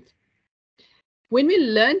old. When we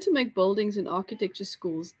learn to make buildings in architecture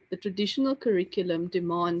schools, the traditional curriculum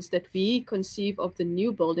demands that we conceive of the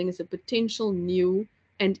new building as a potential new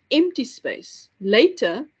and empty space,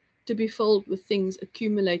 later to be filled with things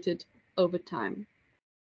accumulated over time.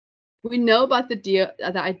 We know about the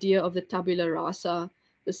idea of the tabula rasa,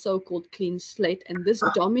 the so-called clean slate, and this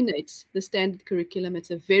dominates the standard curriculum.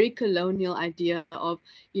 It's a very colonial idea of,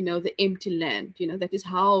 you know, the empty land. You know, that is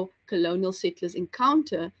how colonial settlers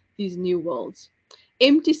encounter these new worlds.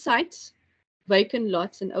 Empty sites, vacant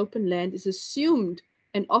lots, and open land is assumed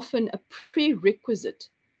and often a prerequisite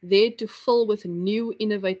there to fill with new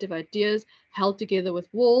innovative ideas held together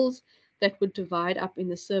with walls that would divide up in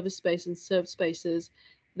the service space and served spaces,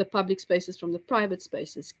 the public spaces from the private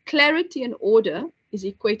spaces. Clarity and order is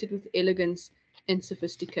equated with elegance and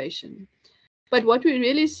sophistication. But what we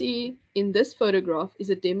really see in this photograph is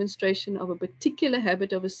a demonstration of a particular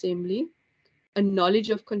habit of assembly, a knowledge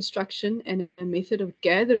of construction, and a method of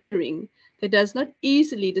gathering that does not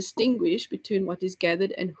easily distinguish between what is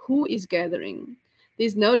gathered and who is gathering.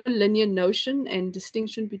 There's no linear notion and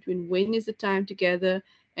distinction between when is the time to gather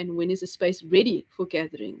and when is the space ready for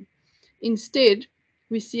gathering. Instead,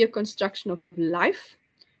 we see a construction of life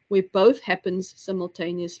where both happens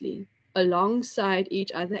simultaneously, alongside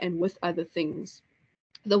each other and with other things.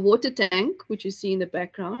 The water tank, which you see in the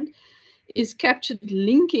background, is captured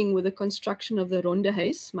linking with the construction of the Ronde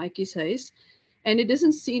Huis, Mikey's Huis, and it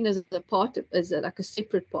isn't seen as a part, like a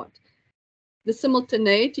separate part. The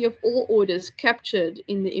simultaneity of all orders captured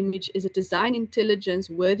in the image is a design intelligence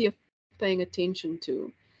worthy of paying attention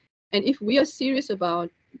to. And if we are serious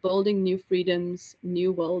about building new freedoms,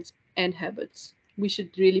 new worlds, and habits, we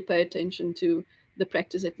should really pay attention to the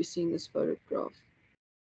practice that we see in this photograph.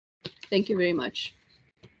 Thank you very much.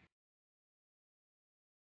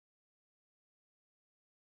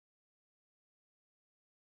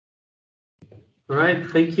 All right,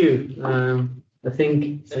 thank you. I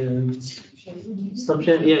think stop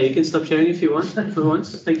sharing. Yeah, you can stop sharing if you want. For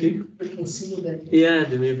once, thank you. We can see that. Yeah,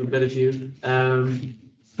 then we have a better view.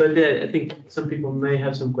 But yeah, I think some people may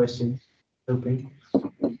have some questions. Okay.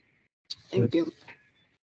 Thank you.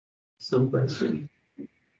 Some questions.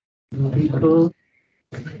 People.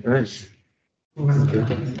 Right.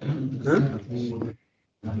 Huh?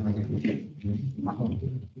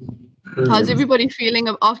 How's everybody feeling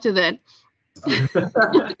after that?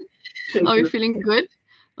 Are we feeling good?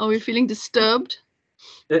 Are we feeling disturbed?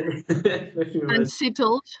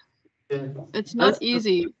 Unsettled? Yeah. It's not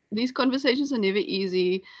easy. These conversations are never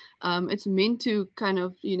easy. It's meant to kind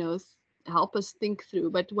of, you know, help us think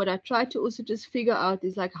through. But what I try to also just figure out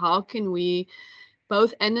is like, how can we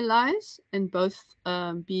both analyze and both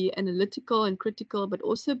be analytical and critical, but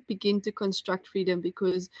also begin to construct freedom,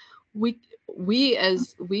 because we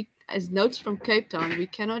as Notes from Cape Town, we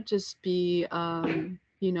cannot just be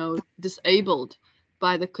disabled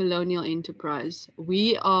by the colonial enterprise.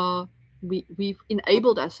 We've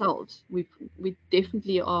enabled ourselves. We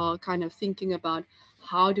definitely are kind of thinking about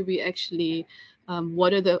how do we actually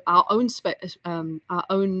what are our own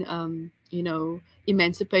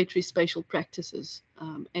emancipatory spatial practices,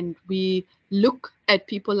 and we look at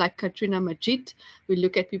people like Katrina Majid, we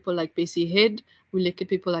look at people like Bessie Head, we look at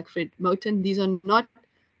people like Fred Moten. These are not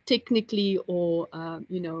technically or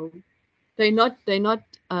they're not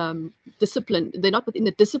disciplined. They're not within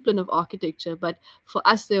the discipline of architecture, but for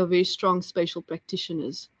us, they are very strong spatial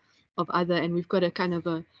practitioners of other, and we've got a kind of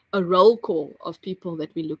a roll call of people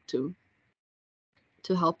that we look to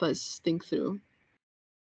help us think through.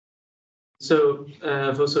 So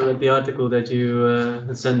I've also read the article that you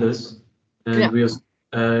sent us, and we also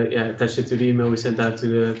attached it to the email we sent out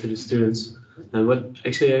to the students. And what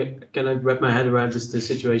actually I cannot wrap my head around is the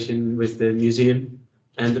situation with the museum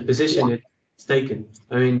and the position it's taken.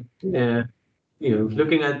 I mean,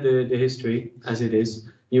 looking at the history as it is,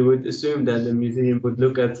 you would assume that the museum would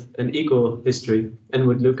look at an equal history and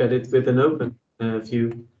would look at it with an open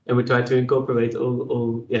view, and would try to incorporate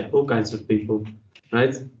all kinds of people,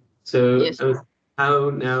 right? So yes. How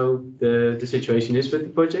now the situation is with the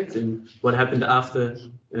project, and what happened after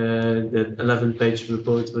the 11-page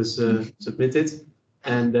report was submitted,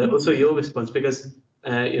 and also your response, because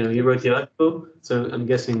you wrote the article, so I'm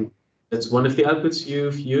guessing that's one of the outputs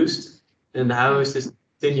you've used, and how is this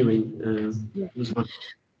continuing?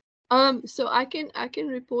 So I can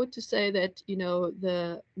report to say that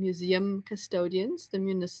the museum custodians, the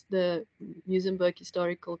Muizenberg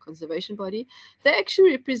Historical Conservation Body, they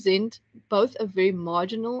actually represent both a very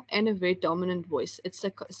marginal and a very dominant voice. It's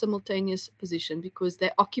a simultaneous position because they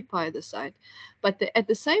occupy the site, but at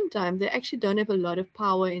the same time they actually don't have a lot of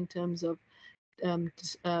power in terms of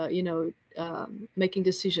making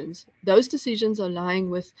decisions. Those decisions are lying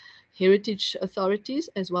with heritage authorities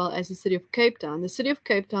as well as the City of Cape Town. The City of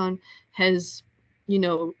Cape Town has,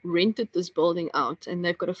 rented this building out, and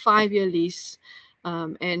they've got a 5-year lease.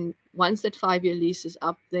 And once that 5-year lease is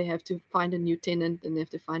up, they have to find a new tenant and they have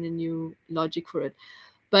to find a new logic for it.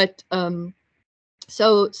 But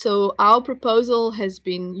so our proposal has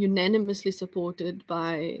been unanimously supported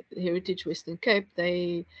by Heritage Western Cape.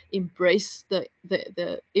 They embrace the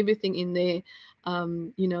everything in there,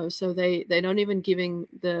 so they're not even giving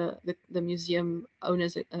the museum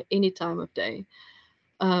owners any time of day.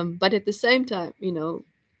 But at the same time,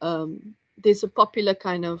 there's a popular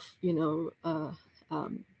kind of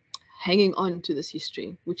hanging on to this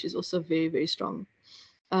history, which is also very, very strong.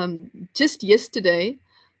 Just yesterday,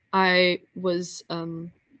 I was, it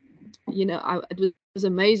was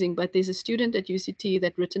amazing, but there's a student at UCT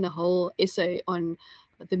that written a whole essay on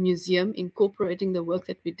the museum, incorporating the work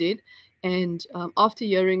that we did. And after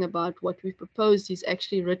hearing about what we proposed, he's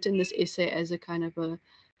actually written this essay as a kind of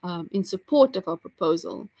in support of our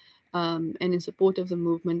proposal, and in support of the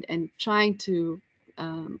movement, and trying to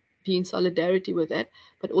be in solidarity with that,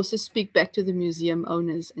 but also speak back to the museum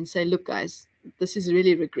owners and say, look, guys, this is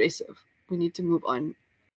really regressive. We need to move on.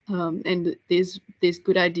 And there's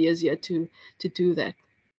good ideas here to do that.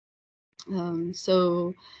 And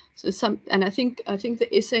I think the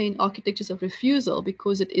essay in Architectures of Refusal,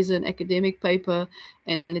 because it is an academic paper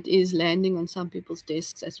and it is landing on some people's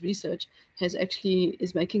desks as research,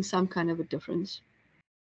 is making some kind of a difference.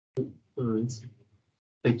 All right.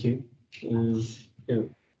 Thank you.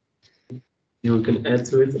 Anyone can add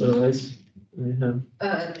to it, otherwise I have.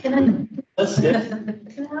 Can I ask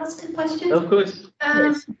a question? Of course.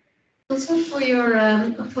 Yes. Also for your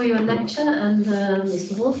lecture, and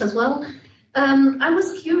Mr. Wolff as well. I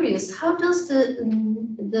was curious, how does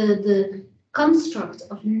the construct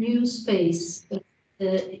of new space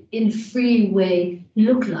in free way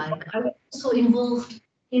look like? Are you also involved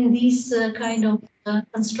in these kind of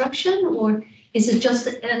construction, or is it just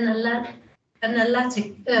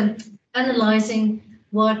analyzing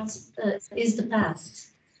what is the past?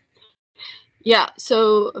 Yeah,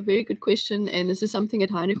 so a very good question, and this is something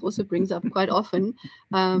that Heinrich also brings up quite often.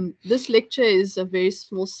 This lecture is a very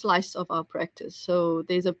small slice of our practice. So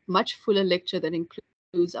there's a much fuller lecture that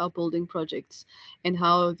includes our building projects and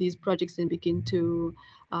how these projects then begin to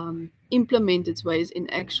implement its ways in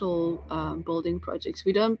actual building projects.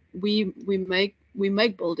 We make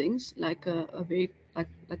buildings like a very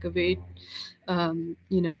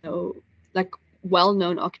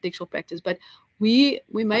well-known architectural practice, but we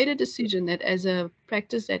made a decision that as a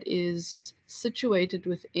practice that is situated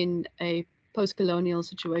within a post-colonial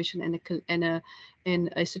situation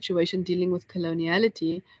and a situation dealing with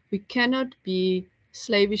coloniality, we cannot be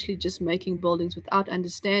slavishly just making buildings without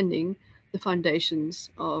understanding the foundations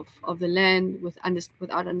of the land,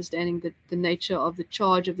 without understanding the nature of the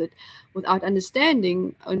charge of it, without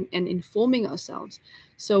understanding and informing ourselves.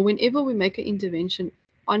 So whenever we make an intervention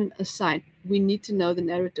on a site, we need to know the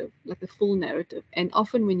narrative, like the full narrative. And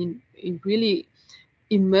often when you really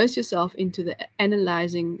immerse yourself into the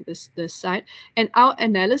analyzing the site, and our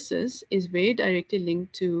analysis is very directly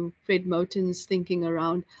linked to Fred Moten's thinking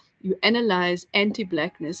around you analyze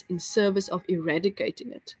anti-blackness in service of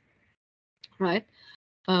eradicating it, right?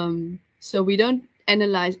 So we don't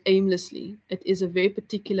analyze aimlessly. It is a very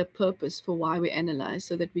particular purpose for why we analyze,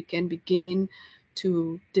 so that we can begin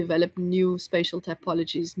to develop new spatial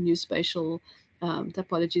typologies, new spatial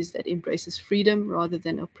typologies that embraces freedom rather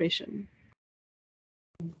than oppression.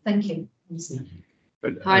 Thank you.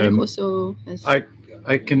 But, Heinrich also has...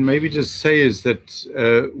 I can maybe just say is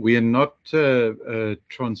that we are not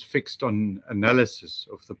transfixed on analysis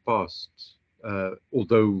of the past,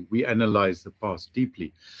 although we analyze the past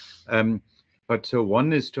deeply. But so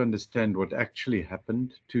one is to understand what actually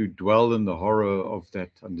happened, to dwell in the horror of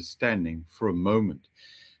that understanding for a moment.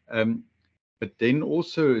 But then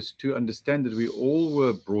also is to understand that we all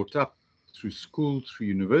were brought up through school, through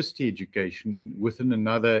university education, within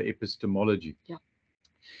another epistemology. Yeah.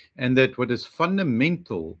 And that what is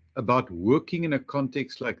fundamental about working in a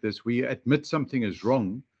context like this, where you admit something is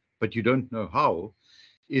wrong, but you don't know how,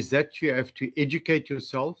 is that you have to educate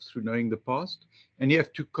yourself through knowing the past, and you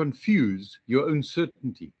have to confuse your own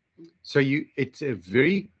certainty. So it's a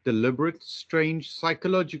very deliberate, strange,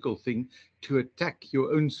 psychological thing to attack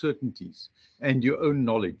your own certainties and your own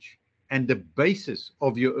knowledge and the basis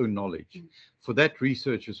of your own knowledge. For that,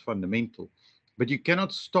 research is fundamental. But you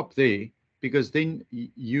cannot stop there, because then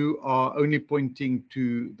you are only pointing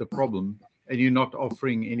to the problem and you're not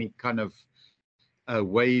offering any kind of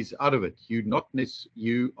ways out of it.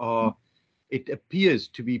 It appears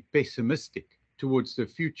to be pessimistic towards the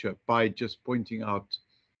future by just pointing out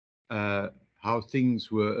how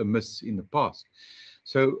things were amiss in the past.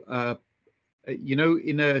 So,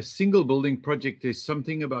 in a single building project, there's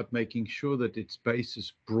something about making sure that its base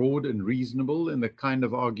is broad and reasonable in the kind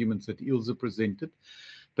of arguments that Ilze presented.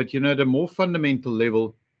 But, at a more fundamental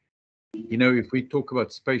level, if we talk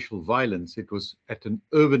about spatial violence, it was at an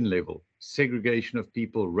urban level, segregation of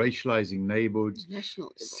people, racializing neighborhoods,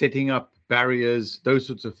 setting up barriers, those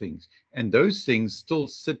sorts of things. And those things still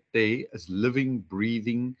sit there as living,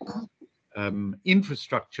 breathing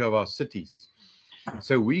infrastructure of our cities.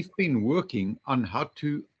 So we've been working on how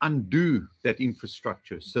to undo that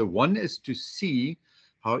infrastructure. So one is to see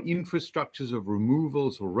how infrastructures of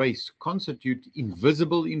removals or race constitute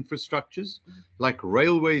invisible infrastructures, like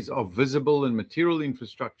railways are visible and material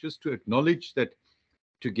infrastructures, to acknowledge that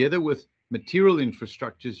together with material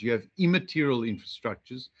infrastructures, you have immaterial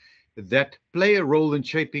infrastructures that play a role in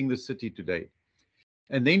shaping the city today.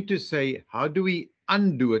 And then to say, how do we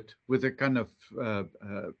undo it with a kind of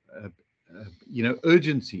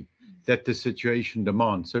urgency that the situation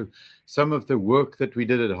demands. So some of the work that we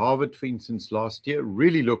did at Harvard, for instance, last year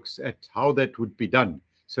really looks at how that would be done.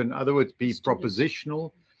 So in other words, be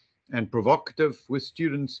propositional and provocative with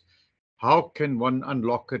students. How can one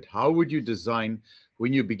unlock it? How would you design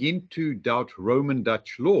when you begin to doubt Roman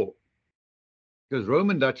Dutch law? Because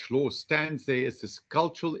Roman Dutch law stands there as this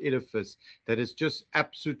cultural edifice that is just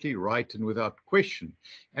absolutely right and without question.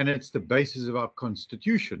 And it's the basis of our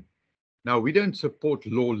constitution. Now, we don't support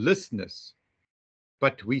lawlessness,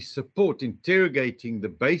 but we support interrogating the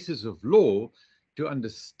basis of law to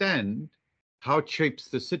understand how it shapes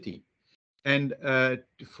the city. And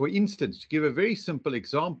for instance, to give a very simple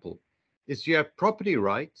example, is you have property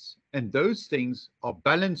rights, and those things are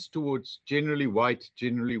balanced towards generally white,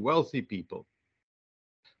 generally wealthy people.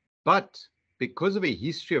 But because of a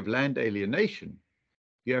history of land alienation,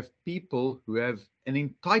 you have people who have an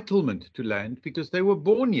entitlement to land because they were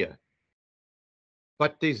born here.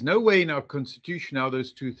 But there's no way in our constitution how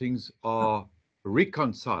those two things are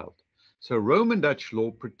reconciled. So Roman Dutch law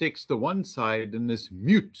protects the one side and is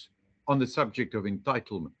mute on the subject of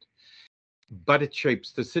entitlement, but it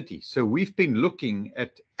shapes the city. So we've been looking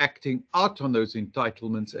at acting out on those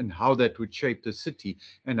entitlements and how that would shape the city,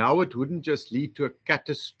 and how it wouldn't just lead to a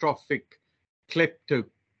catastrophic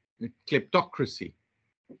kleptocracy.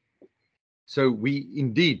 So we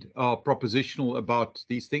indeed are propositional about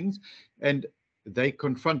these things, and they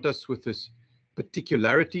confront us with this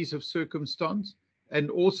particularities of circumstance, and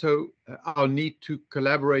also our need to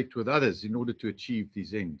collaborate with others in order to achieve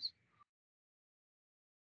these ends.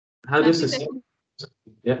 How does this?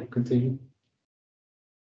 Yeah, continue.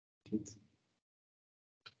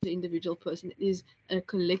 the individual person. It is a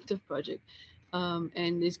collective project.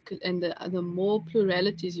 The more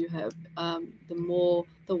pluralities you have, the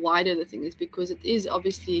wider the thing is, because it is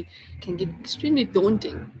obviously can get extremely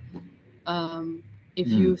daunting if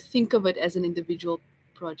you think of it as an individual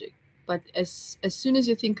project. But as soon as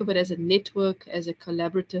you think of it as a network, as a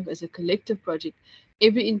collaborative, as a collective project,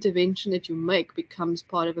 every intervention that you make becomes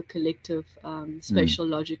part of a collective spatial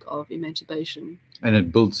logic of emancipation. And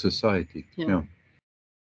it builds society. Yeah.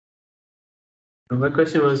 My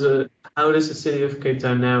question was, how does the city of Cape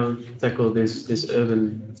Town now tackle this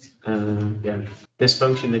urban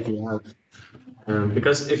dysfunction that you have?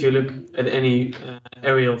 Because if you look at any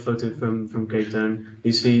aerial photo from Cape Town,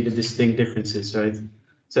 you see the distinct differences, right?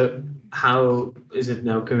 So how is it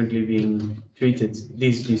now currently being treated?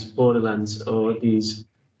 These borderlands or these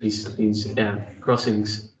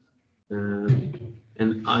crossings,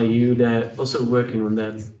 and are you there also working on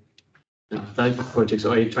that type of projects,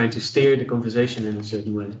 or are you trying to steer the conversation in a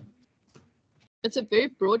certain way? It's a very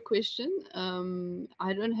broad question.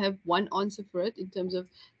 I don't have one answer for it in terms of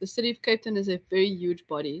the city of Cape Town is a very huge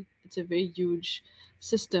body. It's a very huge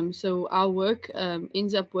system. So our work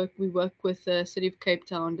we work with the City of Cape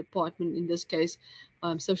Town department, in this case,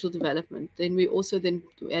 social development. Then we also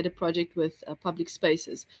had a project with public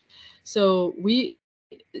spaces. So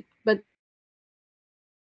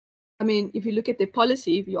I mean, if you look at the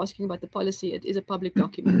policy, if you're asking about the policy, it is a public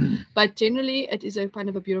document. But generally, it is a kind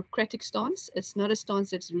of a bureaucratic stance. It's not a stance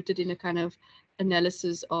that's rooted in a kind of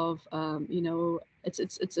analysis of,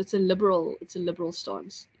 it's a liberal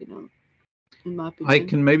stance, in my opinion. I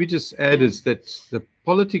can maybe just add is that the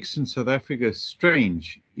politics in South Africa is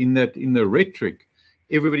strange in that in the rhetoric,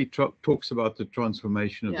 everybody talks about the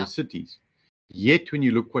transformation of the cities. Yet, when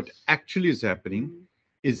you look what actually is happening,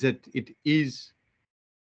 is that it is.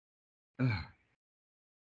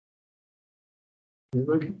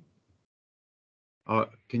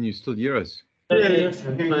 Can you still hear us? Yeah.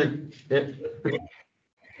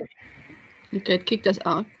 Okay, it kicked us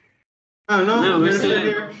out. Oh, no, we're still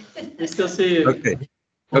here. We still see you.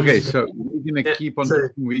 Okay, so we're going to keep on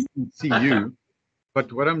talking. We can see you.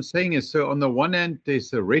 But what I'm saying is, so on the one hand,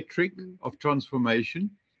 there's the rhetoric of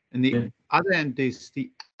transformation, and the other hand, there's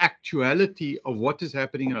the actuality of what is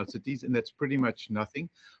happening in our cities, and that's pretty much nothing,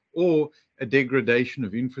 or a degradation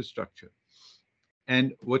of infrastructure.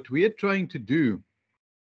 And what we are trying to do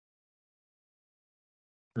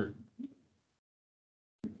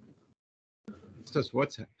is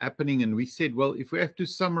what's happening, and we said, well, if we have to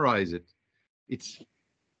summarize it, it's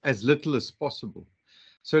as little as possible.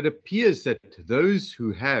 So it appears that those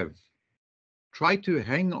who have tried to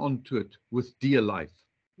hang on to it with dear life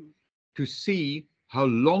to see how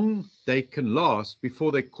long they can last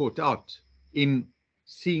before they're caught out in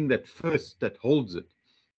seeing that first that holds it,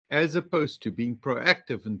 as opposed to being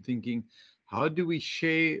proactive and thinking, how do we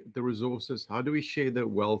share the resources? How do we share the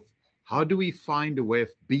wealth? How do we find a way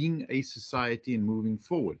of being a society and moving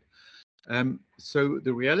forward? So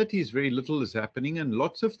the reality is very little is happening, and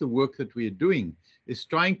lots of the work that we are doing is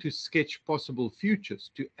trying to sketch possible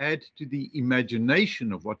futures to add to the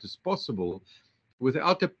imagination of what is possible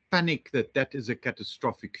without a panic that that is a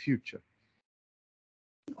catastrophic future.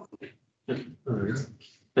 All right.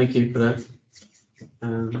 Thank you for that.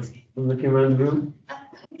 Looking around the room.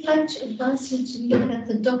 I'd like to advise you to look at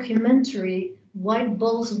the documentary White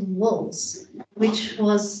Balls and Walls, which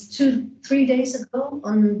was 2-3 days ago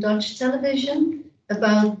on Dutch television,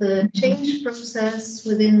 about the change process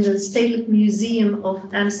within the Stedelijk Museum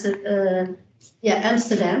of Amsterdam,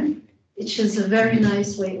 which is a very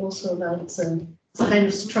nice way also about kind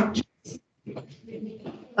of structure,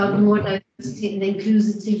 about more diversity and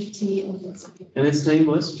inclusivity. And its name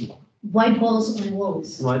was? White Balls on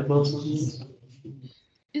Walls. White Balls on Walls.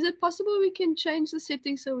 Is it possible we can change the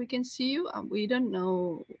settings so we can see you? We don't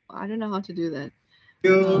know. I don't know how to do that.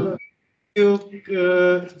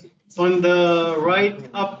 On the right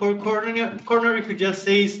upper corner, if you just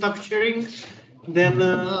say stop sharing, then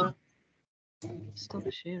stop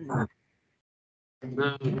sharing.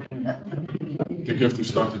 You have to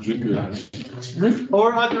start the drink.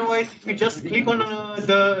 Or otherwise, if you just click on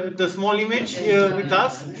the small image with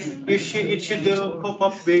us, it should pop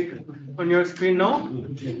up big on your screen now.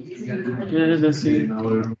 Yeah, let's see.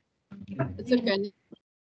 It's okay.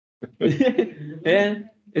 Yeah,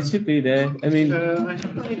 it should be there. I mean, I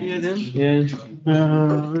have no idea then. Yeah.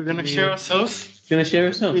 We're gonna share ourselves. Gonna share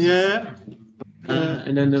ourselves? Yeah.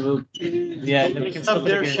 And then there will. Yeah, then we can stop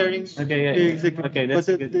there again. sharing. Okay, yeah. Exactly. Okay, that's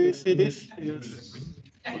but good. Do you see this? Yes.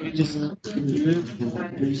 Just.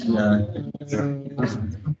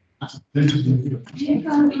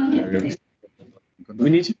 We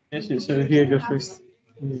need to finish it, so here, go first.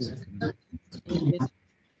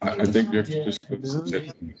 I think we have to just put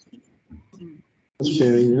suggestions.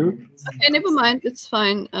 Sharing, no? Okay, never mind. It's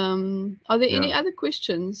fine. Are there any other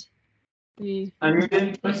questions? Are there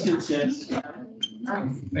any questions? Yes.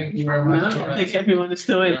 Thank you very much. I think everyone is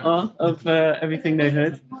still in awe of everything they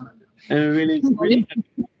heard, and we're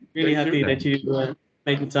really happy that you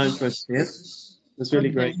made the time for us. Yeah, it's really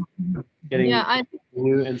great getting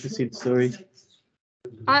you and to see the story.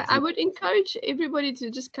 I would encourage everybody to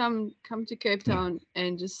just come to Cape Town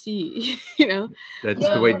and just see, you know. That's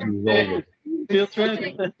the way to roll it. Feel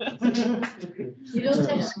free. You don't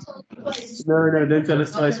tell us twice. No, don't tell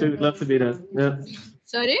us twice. We would love to be there. Yeah.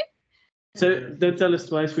 Sorry? So don't tell us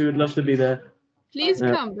twice. We would love to be there. Please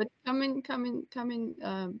Yeah. come, but come in,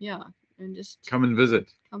 yeah, and just Come and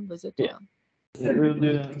visit. come visit. Yeah. Yeah, we'll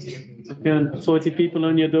do that. If you have 40 people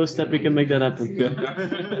on your doorstep, we can make that happen.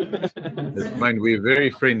 That's fine. We're very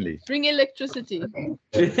friendly. Bring electricity.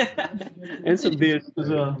 And some beer as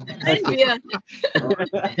well. And beer.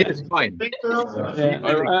 It's fine. Yeah.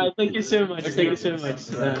 All right. Thank you so much. Thank you so much.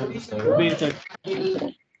 Be in touch.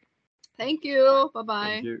 Thank you. Bye-bye.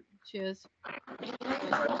 Thank you. Cheers.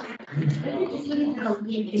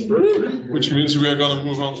 Which means we are going to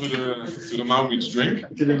move on to the Maori's drink.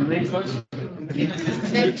 To the main course. Which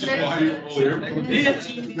is why you're all here.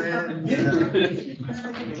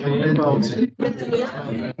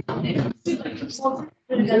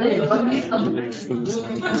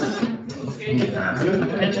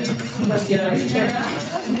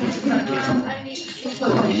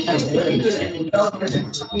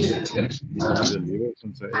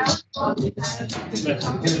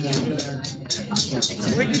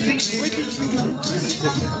 Where do you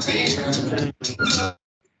think?